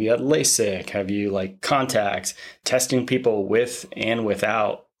prescription? Have you had LASIK? Have you contacts? Testing people with and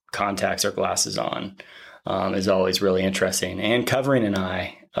without contacts or glasses on is always really interesting. And covering an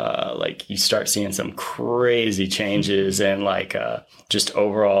eye, you start seeing some crazy changes and just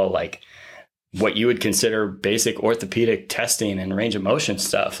overall what you would consider basic orthopedic testing and range of motion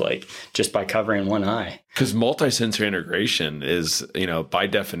stuff, just by covering one eye. Because multisensory integration is, by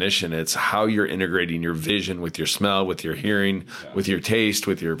definition, it's how you're integrating your vision with your smell, with your hearing, with your taste,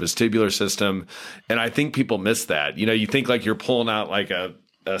 with your vestibular system. And I think people miss that. You think you're pulling out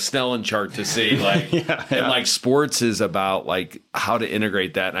a Snellen chart to see and sports is about how to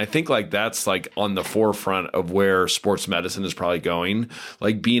integrate that. And I think that's on the forefront of where sports medicine is probably going,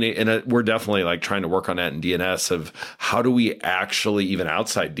 we're definitely trying to work on that in DNS of how do we actually, even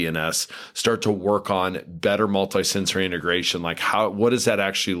outside DNS, start to work on better multisensory integration? What does that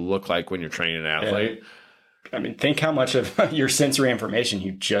actually look like when you're training an athlete? I mean, think how much of your sensory information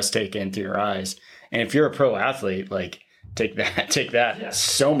you just take in through your eyes. And if you're a pro athlete, take that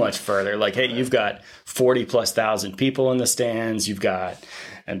so much further. Hey, you've got 40,000+ people in the stands. You've got,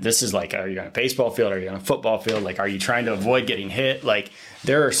 and this is are you on a baseball field? Are you on a football field? Are you trying to avoid getting hit?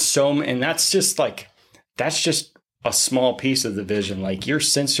 There are so many, and that's just a small piece of the vision. Your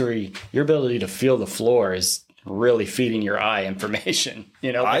sensory, your ability to feel the floor is really feeding your eye information.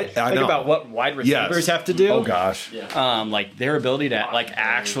 I think about what wide receivers have to do. Oh gosh. Yeah. Their ability to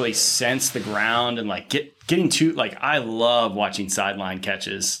actually sense the ground and getting to I love watching sideline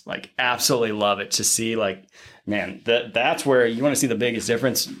catches. Absolutely love it to see man, that's where you want to see the biggest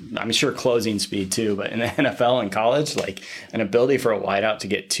difference. I'm sure closing speed too, but in the NFL and college, an ability for a wideout to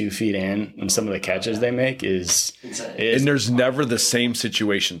get 2 feet in and some of the catches they make is and there's never the same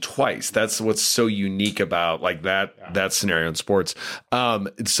situation twice. That's what's so unique about that scenario in sports.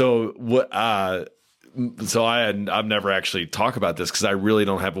 So I've never actually talked about this because I really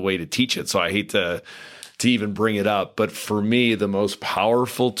don't have a way to teach it. So I hate to to even bring it up. But for me, the most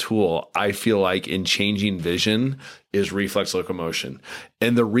powerful tool I feel like in changing vision is reflex locomotion.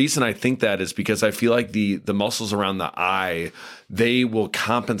 And the reason I think that is because I feel like the muscles around the eye, they will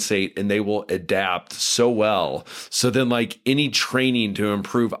compensate and they will adapt so well. So then like any training to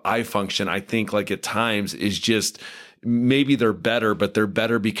improve eye function, I think like at times is just, maybe they're better, but they're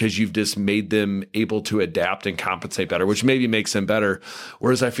better because you've just made them able to adapt and compensate better, which maybe makes them better.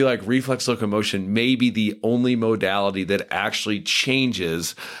 Whereas I feel like reflex locomotion may be the only modality that actually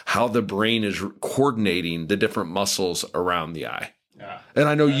changes how the brain is coordinating the different muscles around the eye. Yeah. And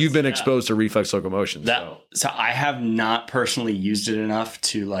I know you've been exposed to reflex locomotion. So I have not personally used it enough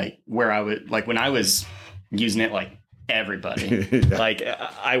to like where I would, like when I was using it, like everybody, yeah. Like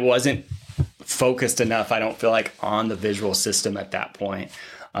I wasn't focused enough, I don't feel like, on the visual system at that point.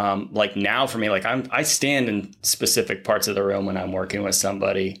 Like now for me, like I stand in specific parts of the room when I'm working with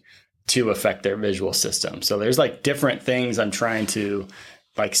somebody to affect their visual system. So there's like different things I'm trying to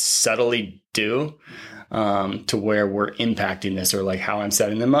like subtly do to where we're impacting this, or like how I'm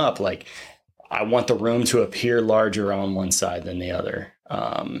setting them up. Like I want the room to appear larger on one side than the other.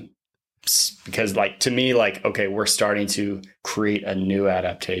 Because like to me, like, okay, we're starting to create a new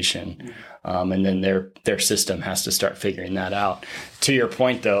adaptation. And then their system has to start figuring that out. To your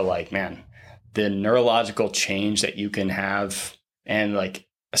point though, like, man, the neurological change that you can have, and like,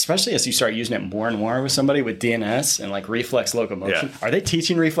 especially as you start using it more and more with somebody with DNS and like reflex locomotion. Yeah. Are they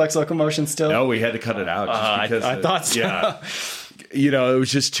teaching reflex locomotion still? No, we had to cut it out. Just because I thought so. Yeah. It was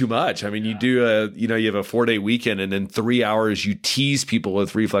just too much. I mean, you do you have a 4-day weekend, and in 3 hours you tease people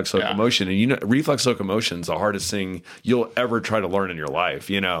with reflex locomotion. And reflex locomotion is the hardest thing you'll ever try to learn in your life,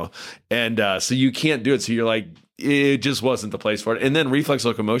 and so you can't do it. So you're like, it just wasn't the place for it. And then reflex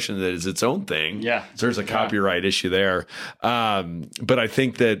locomotion is its own thing. Yeah. So there's a copyright issue there. But I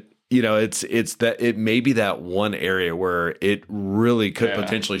think that, it's that it may be that one area where it really could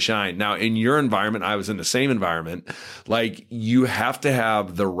potentially shine. Now, in your environment, I was in the same environment. Like, you have to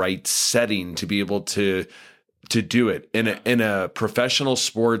have the right setting to be able to do it in a professional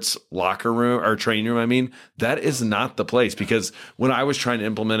sports locker room or training room. I mean, that is not the place, because when I was trying to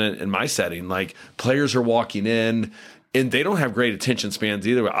implement it in my setting, like, players are walking in and they don't have great attention spans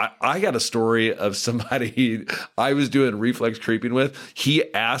either. I got a story of somebody I was doing reflex creeping with.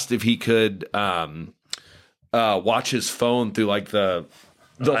 He asked if he could watch his phone through like the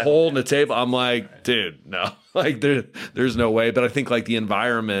hole in the table. I'm like, dude, no, like there's no way. But I think like the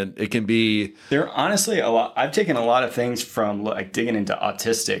environment, it can be. There are honestly a lot. I've taken a lot of things from like digging into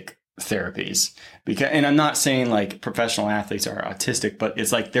autistic therapies, and I'm not saying like professional athletes are autistic, but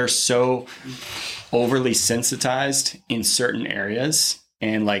it's like they're so overly sensitized in certain areas,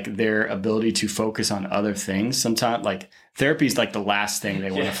 and like their ability to focus on other things. Sometimes like therapy is like the last thing they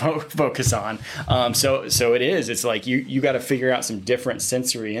want to focus on. So it is. It's like you got to figure out some different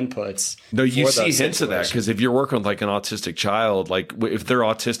sensory inputs. No, you see hints of that, because if you're working with like an autistic child, like if they're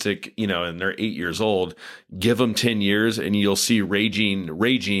autistic, and they're 8 years old, give them 10 years and you'll see raging,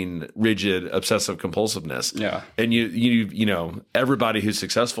 rigid, obsessive compulsiveness. Yeah. And everybody who's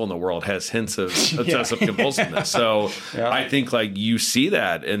successful in the world has hints of obsessive compulsiveness. So I think like you see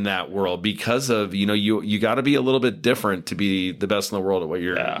that in that world because of, you got to be a little bit different to be the best in the world at what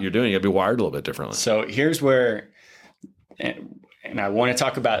you're doing. You got to be wired a little bit differently. So here's where, and I want to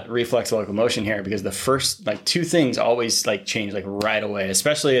talk about reflex locomotion here, because the first like two things always like change like right away,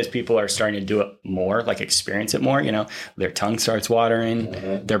 especially as people are starting to do it more, like experience it more, their tongue starts watering,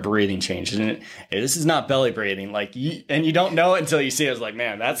 their breathing changes. And this is not belly breathing. Like, and you don't know it until you see it. It's like,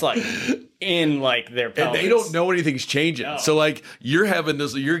 man, that's like in like their pelvis. And they don't know anything's changing. No. So like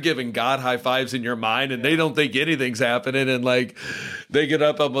you're giving God high fives in your mind, and they don't think anything's happening. And like they get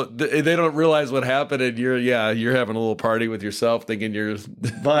up, they don't realize what happened. And you're having a little party with yourself thinking you're,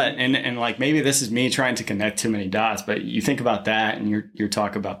 but, and like, maybe this is me trying to connect too many dots, but you think about that and you're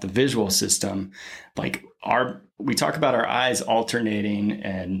talk about the visual system, like we talk about our eyes alternating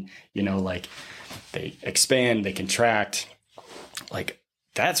and, like they expand, they contract, like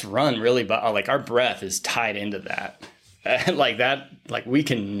that's run really, but like our breath is tied into that. Like that, like we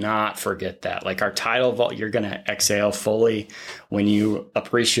cannot forget that. Like our tidal vault, you're going to exhale fully when you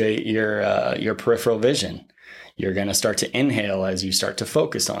appreciate your peripheral vision. You're going to start to inhale as you start to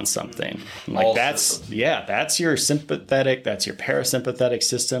focus on something. Like that's your sympathetic, that's your parasympathetic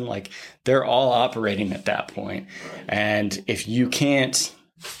system. Like they're all operating at that point. And if you can't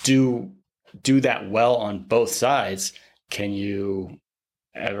do that well on both sides, can you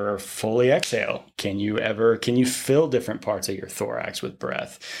ever fully exhale? Can you fill different parts of your thorax with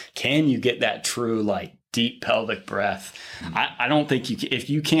breath? Can you get that true like deep pelvic breath? I don't think if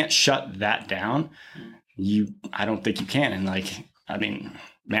you can't shut that down, I don't think you can. And like, I mean,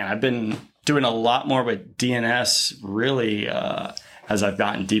 man, I've been doing a lot more with DNS really as I've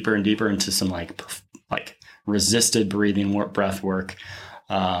gotten deeper and deeper into some like resisted breathing breath work,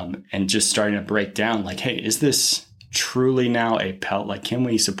 and just starting to break down like, hey, is this truly now like, can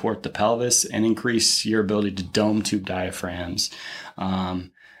we support the pelvis and increase your ability to dome tube diaphragms?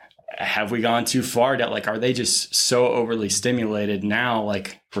 Have we gone too far that like, are they just so overly stimulated now?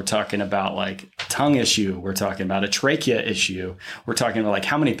 Like we're talking about like a tongue issue. We're talking about a trachea issue. We're talking about like,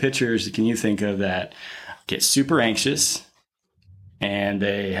 how many pitchers can you think of that get super anxious and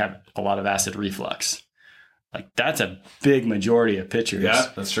they have a lot of acid reflux? Like that's a big majority of pitchers. Yeah,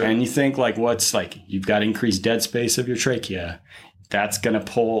 that's true. And you think like, what's like, you've got increased dead space of your trachea. That's going to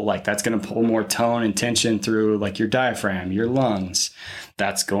pull more tone and tension through like your diaphragm, your lungs.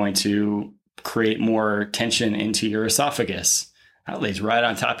 That's going to create more tension into your esophagus. That lays right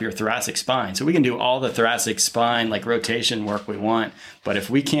on top of your thoracic spine. So we can do all the thoracic spine, like rotation work we want. But if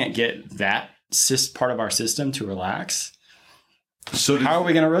we can't get that part of our system to relax, so how are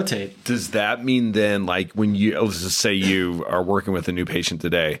we going to rotate? Does that mean then, like when let's just say you are working with a new patient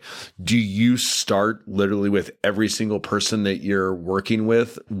today, do you start literally with every single person that you're working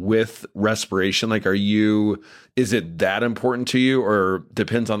with respiration? Like, is it that important to you, or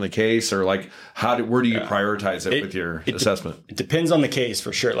depends on the case, or like where do you prioritize it with your assessment? It depends on the case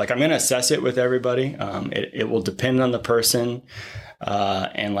for sure. Like I'm going to assess it with everybody. It will depend on the person.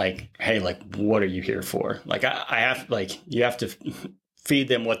 And like, hey, like, what are you here for? Like, I have, like, you have to feed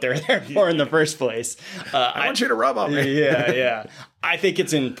them what they're there for in the first place. I want you to rub on me. Yeah. I think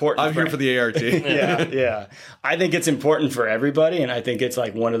it's important. I'm here for the ART. Yeah. I think it's important for everybody. And I think it's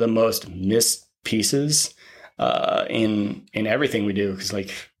like one of the most missed pieces, in everything we do. Cause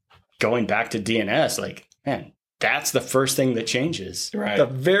like going back to DNS, like, man, that's the first thing that changes. Right. The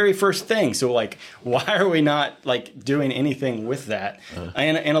very first thing. So like, why are we not like doing anything with that?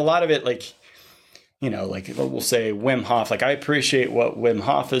 And a lot of it, like, you know, like we'll say Wim Hof, like I appreciate what Wim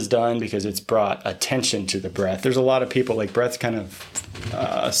Hof has done because it's brought attention to the breath. There's a lot of people like breath's kind of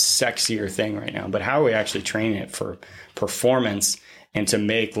a sexier thing right now, but how are we actually training it for performance and to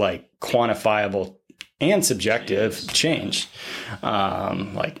make like quantifiable and subjective change?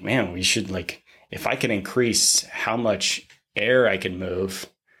 Like, man, we should like, if I can increase how much air I can move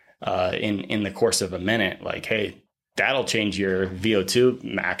in the course of a minute, like, hey, that'll change your VO2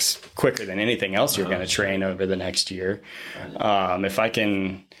 max quicker than anything else you're going to train over the next year. If I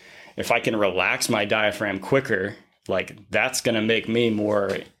can relax my diaphragm quicker, like that's going to make me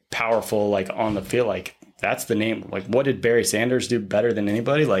more powerful, like on the field. Like that's the name. Like what did Barry Sanders do better than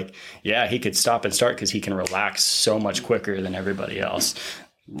anybody? Like, yeah, he could stop and start because he can relax so much quicker than everybody else.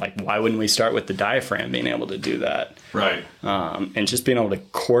 Like, why wouldn't we start with the diaphragm being able to do that? Right. And just being able to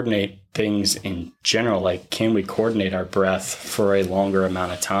coordinate things in general. Like, can we coordinate our breath for a longer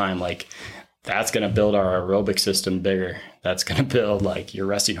amount of time? Like, that's going to build our aerobic system bigger. That's going to build, like, your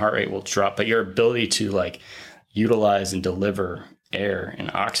resting heart rate will drop, but your ability to, like, utilize and deliver air and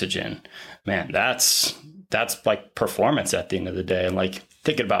oxygen, man, that's like performance at the end of the day. And, like,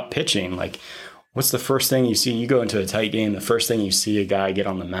 thinking about pitching, like, what's the first thing you see? You go into a tight game, the first thing you see a guy get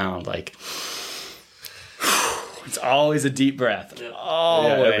on the mound, like, it's always a deep breath. Always.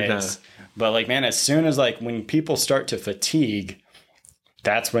 Yeah, every time. But, like, man, as soon as, like, when people start to fatigue,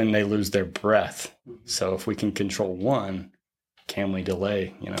 that's when they lose their breath. So if we can control one, can we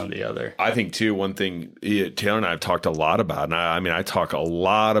delay, the other? I think, too, one thing Taylor and I have talked a lot about, and I talk a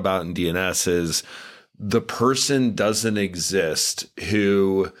lot about in DNS, is the person doesn't exist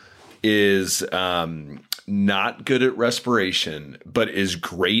who is not good at respiration, but is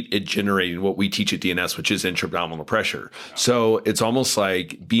great at generating what we teach at DNS, which is intra-abdominal pressure. So it's almost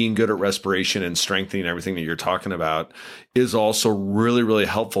like being good at respiration and strengthening everything that you're talking about is also really, really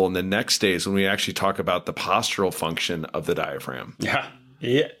helpful in the next days when we actually talk about the postural function of the diaphragm. Yeah.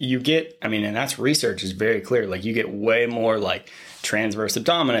 You get, and that's research is very clear. Like you get way more like transverse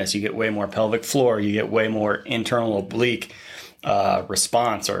abdominis, you get way more pelvic floor, you get way more internal oblique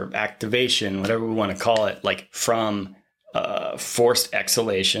response or activation, whatever we want to call it, like from forced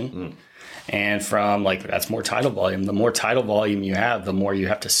exhalation and from like that's more tidal volume. The more tidal volume you have, the more you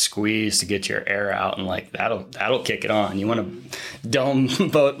have to squeeze to get your air out, and like that'll kick it on. You want to dome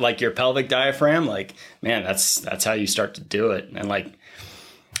both like your pelvic diaphragm, like man, that's how you start to do it. And like,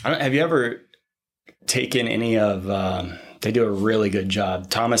 have you ever taken any of they do a really good job.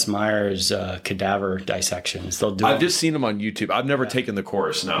 Thomas Meyer's cadaver dissections. They'll do. I've just seen them on YouTube. I've never taken the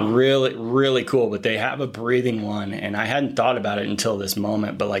course. No. Really, really cool. But they have a breathing one, and I hadn't thought about it until this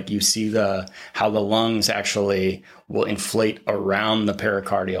moment. But like you see how the lungs actually will inflate around the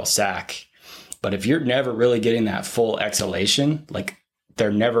pericardial sac, But if you're never really getting that full exhalation, like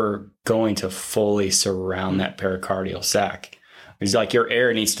they're never going to fully surround that pericardial sac. It's like your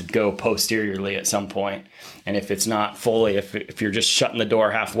air needs to go posteriorly at some point. And if it's not fully, if you're just shutting the door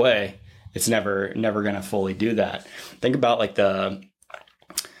halfway, it's never going to fully do that. Think about like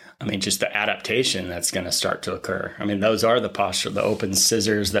just the adaptation that's going to start to occur. I mean, those are the posture, the open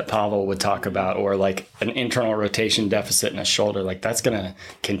scissors that Pavel would talk about, or like an internal rotation deficit in a shoulder. Like that's going to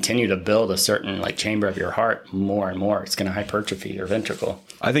continue to build a certain like chamber of your heart more and more. It's going to hypertrophy your ventricle.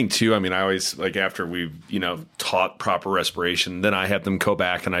 I think too, I always like after we've, taught proper respiration, then I have them go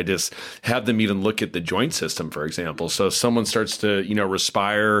back and I just have them even look at the joint system, for example. So if someone starts to,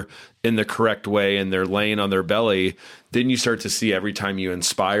 respire in the correct way and they're laying on their belly, then you start to see every time you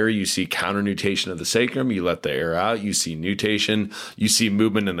inspire, you see counter nutation of the sacrum, you let the air out, you see nutation, you see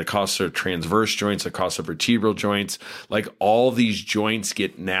movement in the costotransverse joints, the costovertebral joints. Like all these joints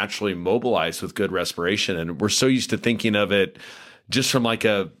get naturally mobilized with good respiration. And we're so used to thinking of it just from like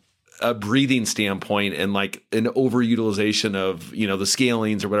a breathing standpoint and like an overutilization of, the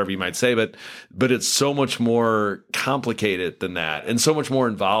scalenes or whatever you might say, but it's so much more complicated than that and so much more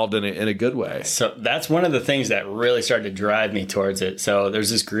involved in a good way. So that's one of the things that really started to drive me towards it. So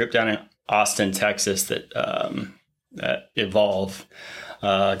there's this group down in Austin, Texas that Evolve.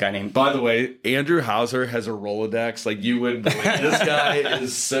 A guy named. By the way, Andrew Hauser has a Rolodex. Like you wouldn't believe. This guy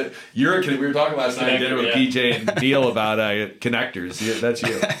is. So, we were talking last night at dinner with PJ and Neil about connectors. Yeah, that's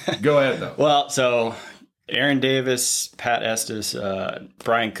you. Go ahead though. Well, so Aaron Davis, Pat Estes,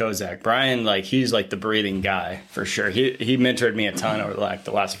 Brian Kozak. Brian, like he's like the breathing guy for sure. He mentored me a ton over like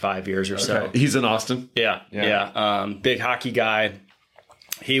the last 5 years or so. He's in Austin. Yeah. Big hockey guy.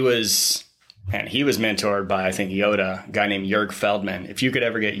 He was mentored by, I think, Yoda, a guy named Jörg Feldman. If you could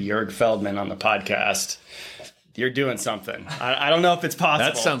ever get Jörg Feldman on the podcast, you're doing something. I don't know if it's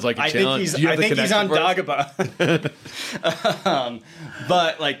possible. That sounds like a challenge. I think he's on Dagobah.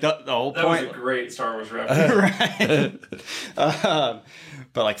 But like the whole that point. That was a great Star Wars reference. Right.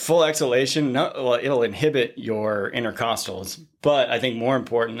 But like full exhalation, it'll inhibit your intercostals. But I think more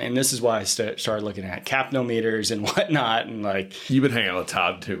important, and this is why I started looking at capnometers and whatnot, and like you've been hanging out with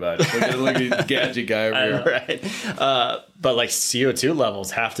Todd too much. Look at the gadget guy over here. Right. But like CO2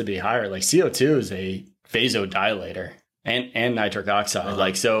 levels have to be higher. Like CO2 is a vasodilator and nitric oxide.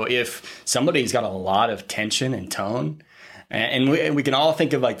 Like so, if somebody's got a lot of tension and tone. And we can all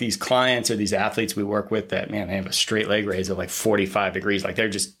think of like these clients or these athletes we work with that, man, they have a straight leg raise of like 45 degrees. Like they're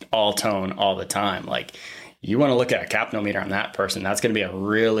just all tone all the time. Like you want to look at a capnometer on that person. That's going to be a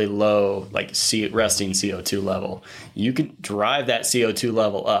really low, like resting CO2 level. You can drive that CO2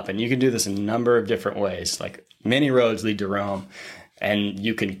 level up, and you can do this in a number of different ways. Like many roads lead to Rome. And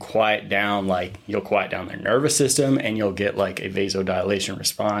you can you'll quiet down their nervous system, and you'll get like a vasodilation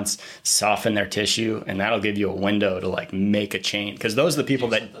response, soften their tissue, and that'll give you a window to like make a change. Because those are the people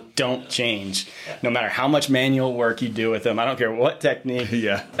that don't change, no matter how much manual work you do with them. I don't care what technique.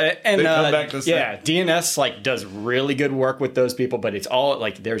 Yeah. And they come back to DNS like does really good work with those people, but it's all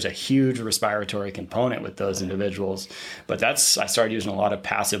like there's a huge respiratory component with those individuals. But I started using a lot of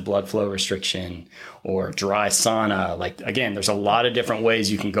passive blood flow restriction or dry sauna. Like again, there's a lot of different ways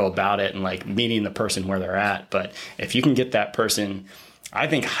you can go about it and like meeting the person where they're at. But if you can get that person, I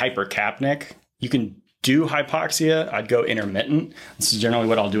think hypercapnic, you can do hypoxia. I'd go intermittent. This is generally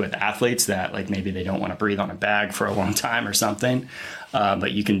what I'll do with athletes that like maybe they don't want to breathe on a bag for a long time or something.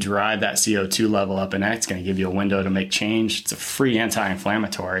 But you can drive that CO2 level up, and that's going to give you a window to make change. It's a free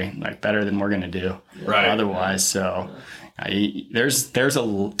anti-inflammatory, like better than we're going to do otherwise. So there's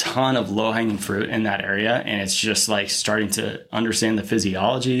a ton of low-hanging fruit in that area, and it's just like starting to understand the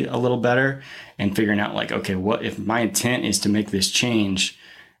physiology a little better and figuring out like, okay, what if my intent is to make this change?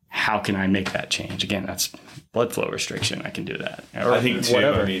 How can I make that change? Again, that's blood flow restriction. I can do that. Or I think too,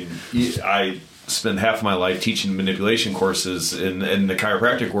 whatever. I mean, I spend half of my life teaching manipulation courses in the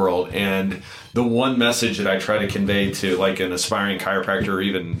chiropractic world, and the one message that I try to convey to like an aspiring chiropractor or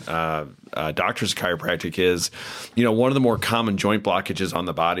even doctors of chiropractic is, one of the more common joint blockages on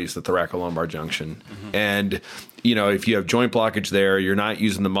the body is the thoracolumbar junction. Mm-hmm. And, if you have joint blockage there, you're not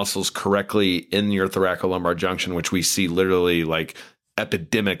using the muscles correctly in your thoracolumbar junction, which we see literally like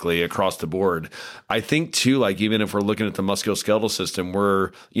epidemically across the board. I think too, like even if we're looking at the musculoskeletal system,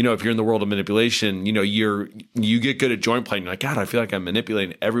 where if you're in the world of manipulation, you get good at joint play, and you're like, God, I feel like I'm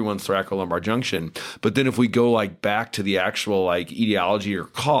manipulating everyone's thoracolumbar junction. But then if we go like back to the actual like etiology or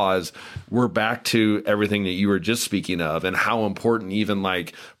cause, we're back to everything that you were just speaking of, and how important even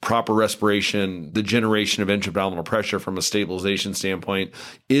like proper respiration, the generation of intra-abdominal pressure from a stabilization standpoint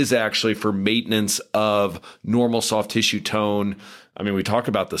is actually for maintenance of normal soft tissue tone, I mean, we talk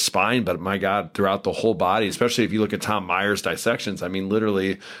about the spine, but my God, throughout the whole body, especially if you look at Tom Meyer's dissections, I mean,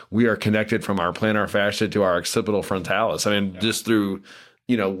 literally we are connected from our plantar fascia to our occipital frontalis. I mean, just through,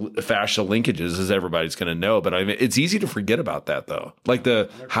 fascial linkages, as everybody's going to know. But I mean, it's easy to forget about that though. Like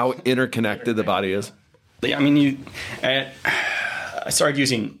how interconnected the body is. I mean, I started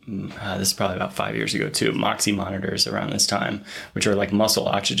using, this is probably about 5 years ago too, Moxie monitors around this time, which are like muscle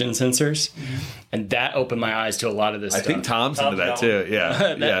oxygen sensors. Mm-hmm. And that opened my eyes to a lot of this stuff. I think Tom's into that too.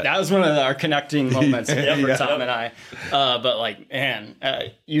 Yeah. That was one of our connecting moments for Tom and I. But like, man,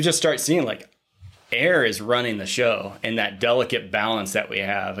 you just start seeing like air is running the show and that delicate balance that we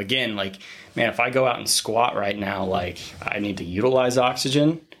have. Again, like, man, if I go out and squat right now, like I need to utilize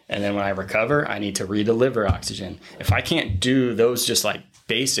oxygen. And then when I recover, I need to redeliver oxygen. If I can't do those just like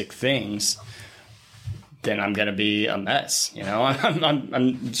basic things, then I'm going to be a mess.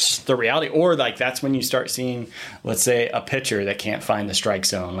 I'm just the reality. Or like that's when you start seeing, let's say, a pitcher that can't find the strike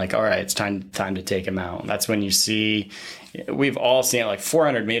zone. Like, all right, it's time to take him out. That's when you see, we've all seen it, like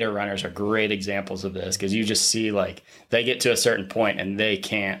 400-meter runners are great examples of this because you just see like they get to a certain point and they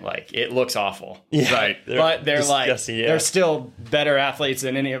can't, like, it looks awful. Yeah, right. But they're like, they're still better athletes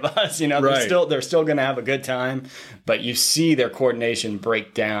than any of us. They're still going to have a good time. But you see their coordination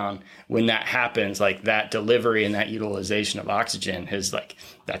break down when that happens, like that delivery and that utilization of oxygen is like,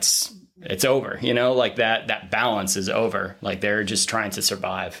 it's over, like that balance is over. Like they're just trying to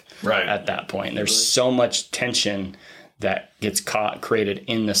survive at that point. There's so much tension that gets created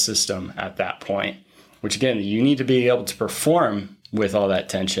in the system at that point, which again, you need to be able to perform with all that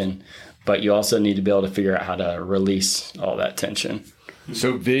tension, but you also need to be able to figure out how to release all that tension.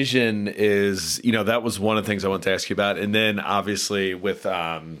 So vision is, that was one of the things I wanted to ask you about. And then obviously with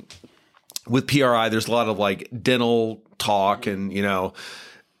PRI, there's a lot of like dental talk and,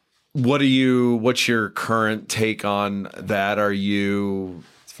 what's your current take on that? Are you,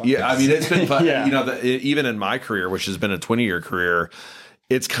 I mean, it's been fun, even in my career, which has been a 20-year career,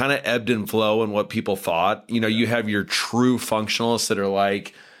 it's kind of ebbed and flow in what people thought. You have your true functionalists that are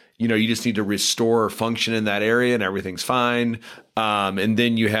like, you just need to restore function in that area and everything's fine. And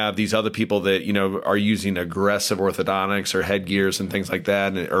then you have these other people that, are using aggressive orthodontics or headgears and things like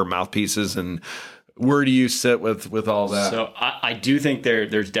that, or mouthpieces. And where do you sit with all that? So I do think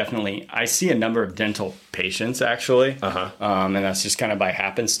there's definitely, I see a number of dental patients actually. And that's just kind of by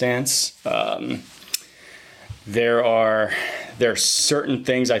happenstance. There are certain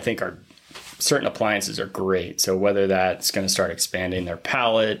things I think certain appliances are great. So whether that's going to start expanding their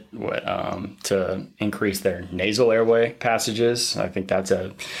palate to increase their nasal airway passages, I think that's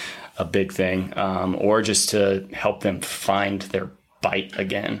a big thing, or just to help them find their bite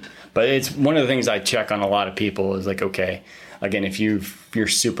again. But it's one of the things I check on a lot of people is like, okay, again, if you're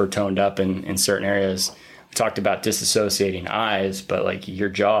super toned up in certain areas, we talked about disassociating eyes, but like your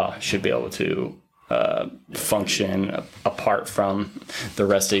jaw should be able to function apart from the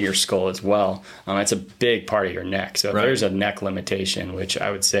rest of your skull as well. It's a big part of your neck. So if there's a neck limitation, which I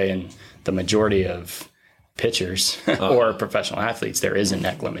would say in the majority of pitchers or professional athletes, there is a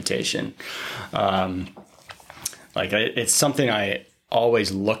neck limitation. It's something I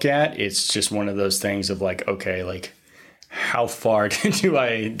always look at. It's just one of those things of like, okay, like how far do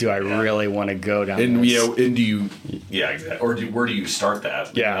I really want to go down? And this? And do you, exactly. Or where do you start that?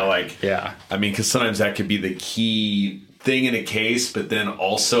 I mean, because sometimes that could be the key thing in a case, but then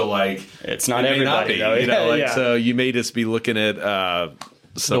also like it's not everybody though. So you may just be looking at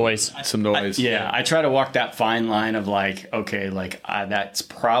some noise. I try to walk that fine line of like, okay, like that's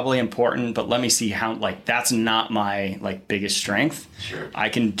probably important, but let me see how, like, that's not my like biggest strength. Sure. I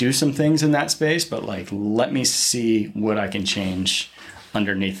can do some things in that space, but like, let me see what I can change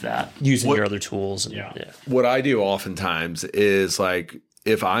underneath that. Using your other tools. What I do oftentimes is like,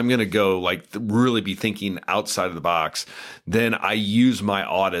 if I'm going to go like really be thinking outside of the box, then I use my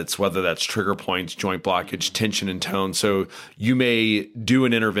audits, whether that's trigger points, joint blockage, tension and tone. So you may do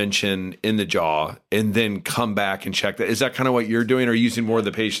an intervention in the jaw and then come back and check that. Is that kind of what you're doing, or using more of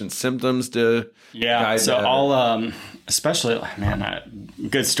the patient's symptoms to guide so that? I'll especially,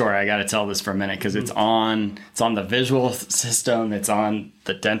 good story. I got to tell this for a minute because it's on the visual system. It's on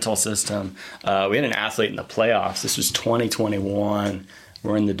the dental system. We had an athlete in the playoffs. This was 2021.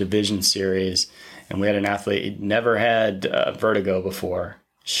 We're in the division series, and we had an athlete, he'd never had vertigo before,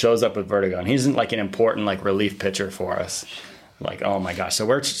 shows up with vertigo, and he's like an important like relief pitcher for us. Like, oh my gosh. So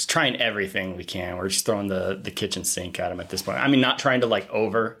we're just trying everything we can. We're just throwing the kitchen sink at him at this point. I mean, not trying to like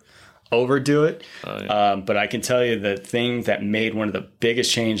overdo it, but I can tell you the thing that made one of the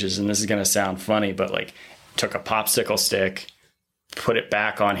biggest changes, and this is going to sound funny, but like took a popsicle stick, put it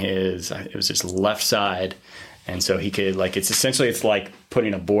back on it was his left side, And so he could, like, it's like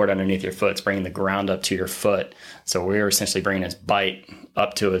putting a board underneath your foot. It's bringing the ground up to your foot. So we were essentially bringing his bite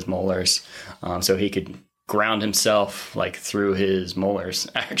up to his molars. So he could ground himself like through his molars,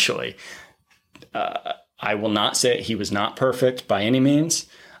 actually. I will not say he was not perfect by any means.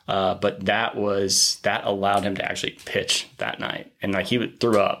 But that allowed him to actually pitch that night, and like he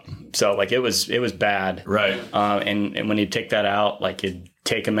threw up. So like it was bad. Right. And when he'd take that out, like it'd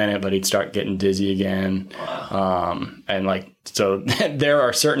take a minute, but he'd start getting dizzy again. Wow. And like, so there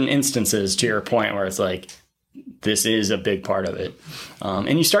are certain instances, to your point, where it's like, this is a big part of it.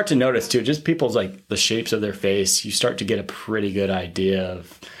 And you start to notice too, just people's like the shapes of their face, you start to get a pretty good idea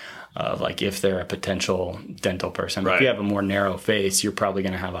of like if they're a potential dental person. Right. If you have a more narrow face, you're probably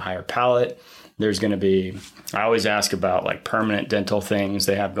going to have a higher palate. There's going to be, I always ask about like permanent dental things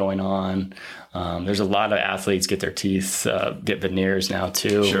they have going on. There's a lot of athletes get their teeth, get veneers now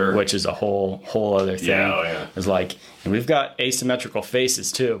too, Sure. which is a whole other thing. Yeah. It's like, and we've got asymmetrical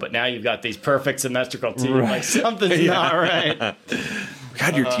faces too, but now you've got these perfect symmetrical teeth. Right. Like something's not right.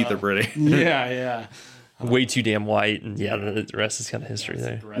 God, your teeth are pretty. Yeah. Way too damn white, and the rest is kind of history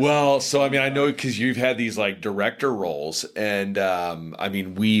there. Well, so I mean, I know because you've had these like director roles, and I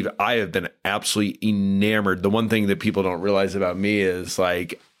mean, I have been absolutely enamored. The one thing that people don't realize about me is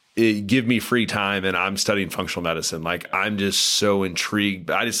like, give me free time, and I'm studying functional medicine. Like, I'm just so intrigued.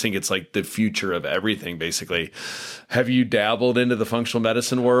 I just think it's like the future of everything, basically. Have you dabbled into the functional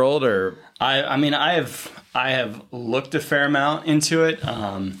medicine world, or? I mean, I have looked a fair amount into it.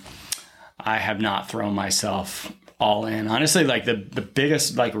 I have not thrown myself all in. Honestly, like the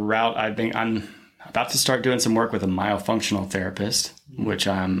biggest like route I'm about to start doing some work with a myofunctional therapist, which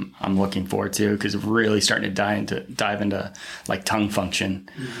I'm looking forward to, because really starting to dive into like tongue function,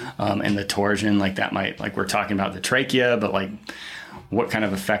 and the torsion, like that might, like we're talking about the trachea, but like what kind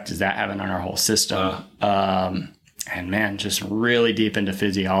of effect is that having on our whole system? And man, just really deep into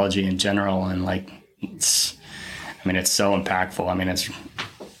physiology in general. And like, it's so impactful. I mean,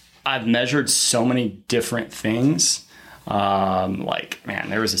 I've measured so many different things. Like, man,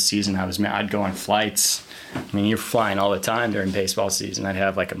 there was a season I'd go on flights. I mean, you're flying all the time during baseball season. I'd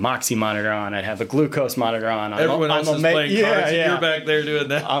have like a Moxie monitor on. I'd have a glucose monitor on. Everyone else is playing cards. You're back there doing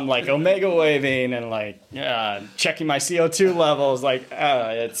that. I'm like omega waving and like checking my CO2 levels. Like,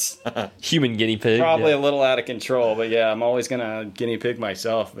 it's Human guinea pig. probably a little out of control. But yeah, I'm always going to guinea pig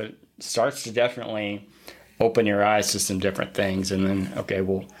myself. But it starts to definitely open your eyes to some different things. And then, okay,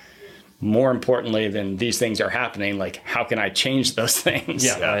 well, more importantly than these things are happening, like how can I change those things?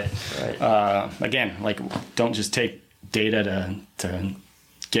 Yeah. Right. Again, like don't just take data to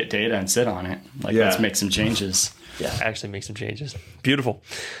get data and sit on it. Like let's make some changes. Yeah, actually make some changes. Beautiful.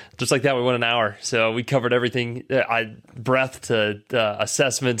 Just like that, we went an hour. So we covered everything. Breath to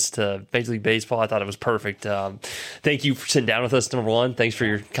assessments to Major League Baseball. I thought it was perfect. Thank you for sitting down with us, number one. Thanks for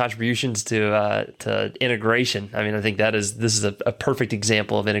your contributions to integration. I mean, I think this is a perfect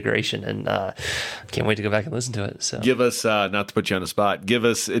example of integration, and can't wait to go back and listen to it. So give us, not to put you on the spot,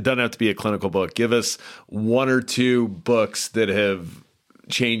 it doesn't have to be a clinical book. Give us one or two books that have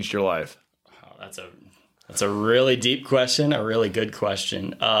changed your life. Oh, that's a really deep question, a really good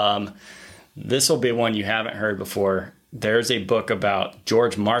question. This will be one you haven't heard before. There's a book about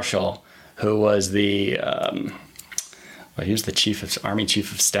George Marshall, who was he was the Army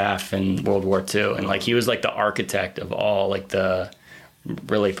Chief of Staff in World War II. And like, he was like the architect of all, like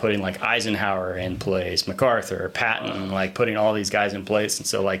really putting like Eisenhower in place, MacArthur, Patton, like putting all these guys in place. And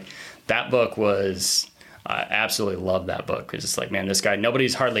so like that book was, I absolutely love that book, because it's like, man, this guy,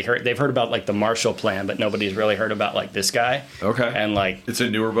 nobody's hardly heard. They've heard about like the Marshall Plan, but nobody's really heard about like this guy. Okay. And like, it's a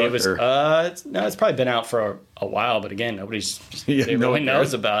newer book. It's probably been out for a while, but again, nobody's really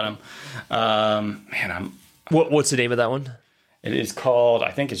knows about him. what's the name of that one? It is called,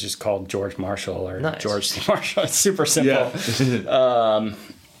 I think it's just called George Marshall, or nice. George C. Marshall. It's super simple. Yeah.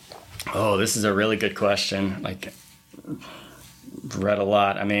 This is a really good question. Like, read a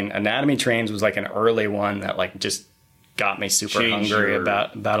lot. I mean, Anatomy Trains was like an early one that like just got me super hungry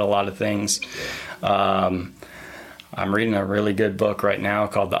about a lot of things. I'm reading a really good book right now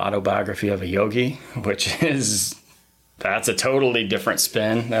called The Autobiography of a Yogi, that's a totally different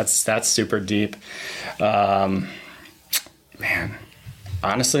spin. That's super deep. Man,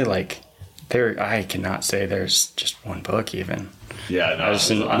 honestly, like I cannot say there's just one book even. Yeah, no,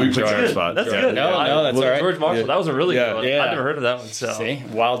 we put you on the spot. That's good. No, that's all right. George Marshall, that was a really good one. Yeah. I've never heard of that one. So. See,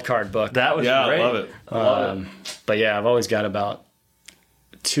 wild card book. That was great. I love it. But yeah, I've always got about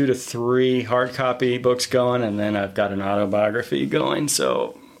 2 to 3 hard copy books going, and then I've got an autobiography going.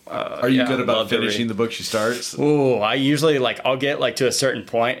 So Are you good about finishing the books you start? Ooh, I usually I'll get to a certain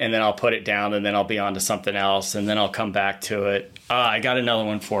point and then I'll put it down and then I'll be on to something else and then I'll come back to it. I got another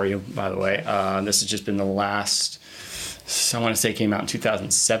one for you, by the way. This has just been the last, I want to say it came out in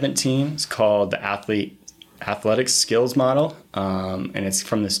 2017. It's called the Athletic Skills Model. And it's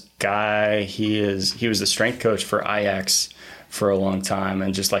from this guy. He was the strength coach for Ajax for a long time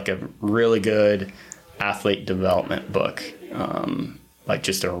and just a really good athlete development book.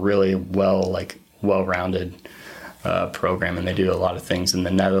 Just a really well-rounded program, and they do a lot of things in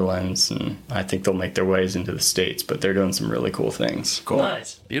the Netherlands, and I think they'll make their ways into the States, but they're doing some really cool things. Cool.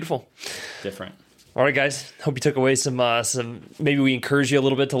 Nice. Beautiful. Different. All right, guys. Hope you took away some maybe we encourage you a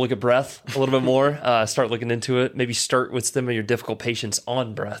little bit to look at breath a little bit more, start looking into it. Maybe start with some of your difficult patients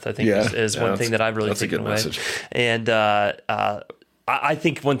on breath, I think is one thing that I've really taken away. Message. And I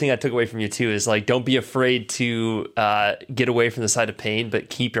think one thing I took away from you too is don't be afraid to get away from the side of pain, but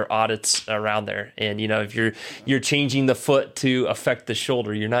keep your audits around there. And if you're changing the foot to affect the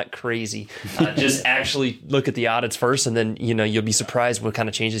shoulder, you're not crazy. Just actually look at the audits first, and then you'll be surprised what kind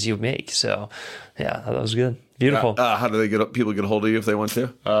of changes you make. So yeah, that was good. Beautiful. How do people get a hold of you if they want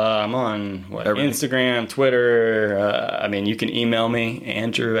to? I'm on Instagram, Twitter. You can email me,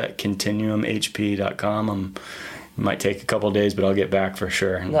 andrew@continuumhp.com. Might take a couple of days, but I'll get back for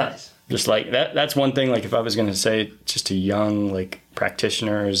sure. Nice. Just that. That's one thing. If I was going to say just to young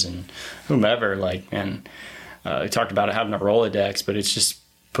practitioners and whomever, we talked about having a Rolodex, but it's just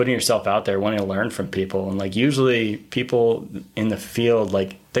putting yourself out there, wanting to learn from people, and usually people in the field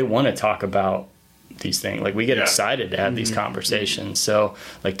they want to talk about these things. We get excited to have these conversations. So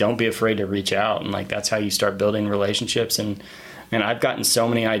don't be afraid to reach out, and that's how you start building relationships. And I've gotten so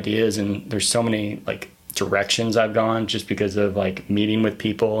many ideas, and there's so many directions I've gone just because of meeting with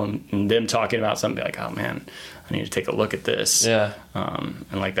people and them talking about something oh man, I need to take a look at this. Yeah. And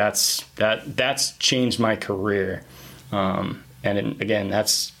that's changed my career. And again,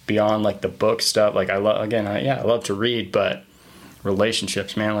 that's beyond the book stuff. I love to read, but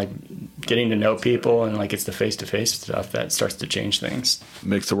relationships, man, getting to know people and it's the face-to-face stuff that starts to change things.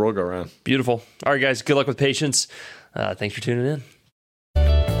 Makes the world go round. Beautiful. All right, guys, good luck with patience. Thanks for tuning in.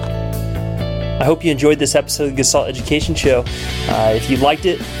 I hope you enjoyed this episode of the Gestalt Education Show. If you liked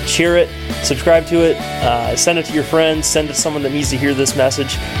it, share it, subscribe to it, send it to your friends, send it to someone that needs to hear this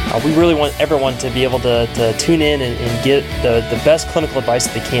message. We really want everyone to be able to tune in and get the best clinical advice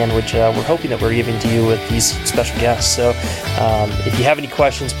that they can, which we're hoping that we're giving to you with these special guests. So if you have any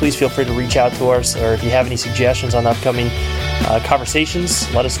questions, please feel free to reach out to us, or if you have any suggestions on upcoming conversations,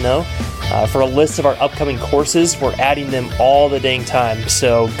 let us know. For a list of our upcoming courses, we're adding them all the dang time.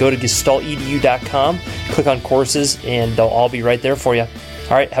 So go to gestaltedu.com, click on courses, and they'll all be right there for you. All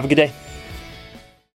right, have a good day.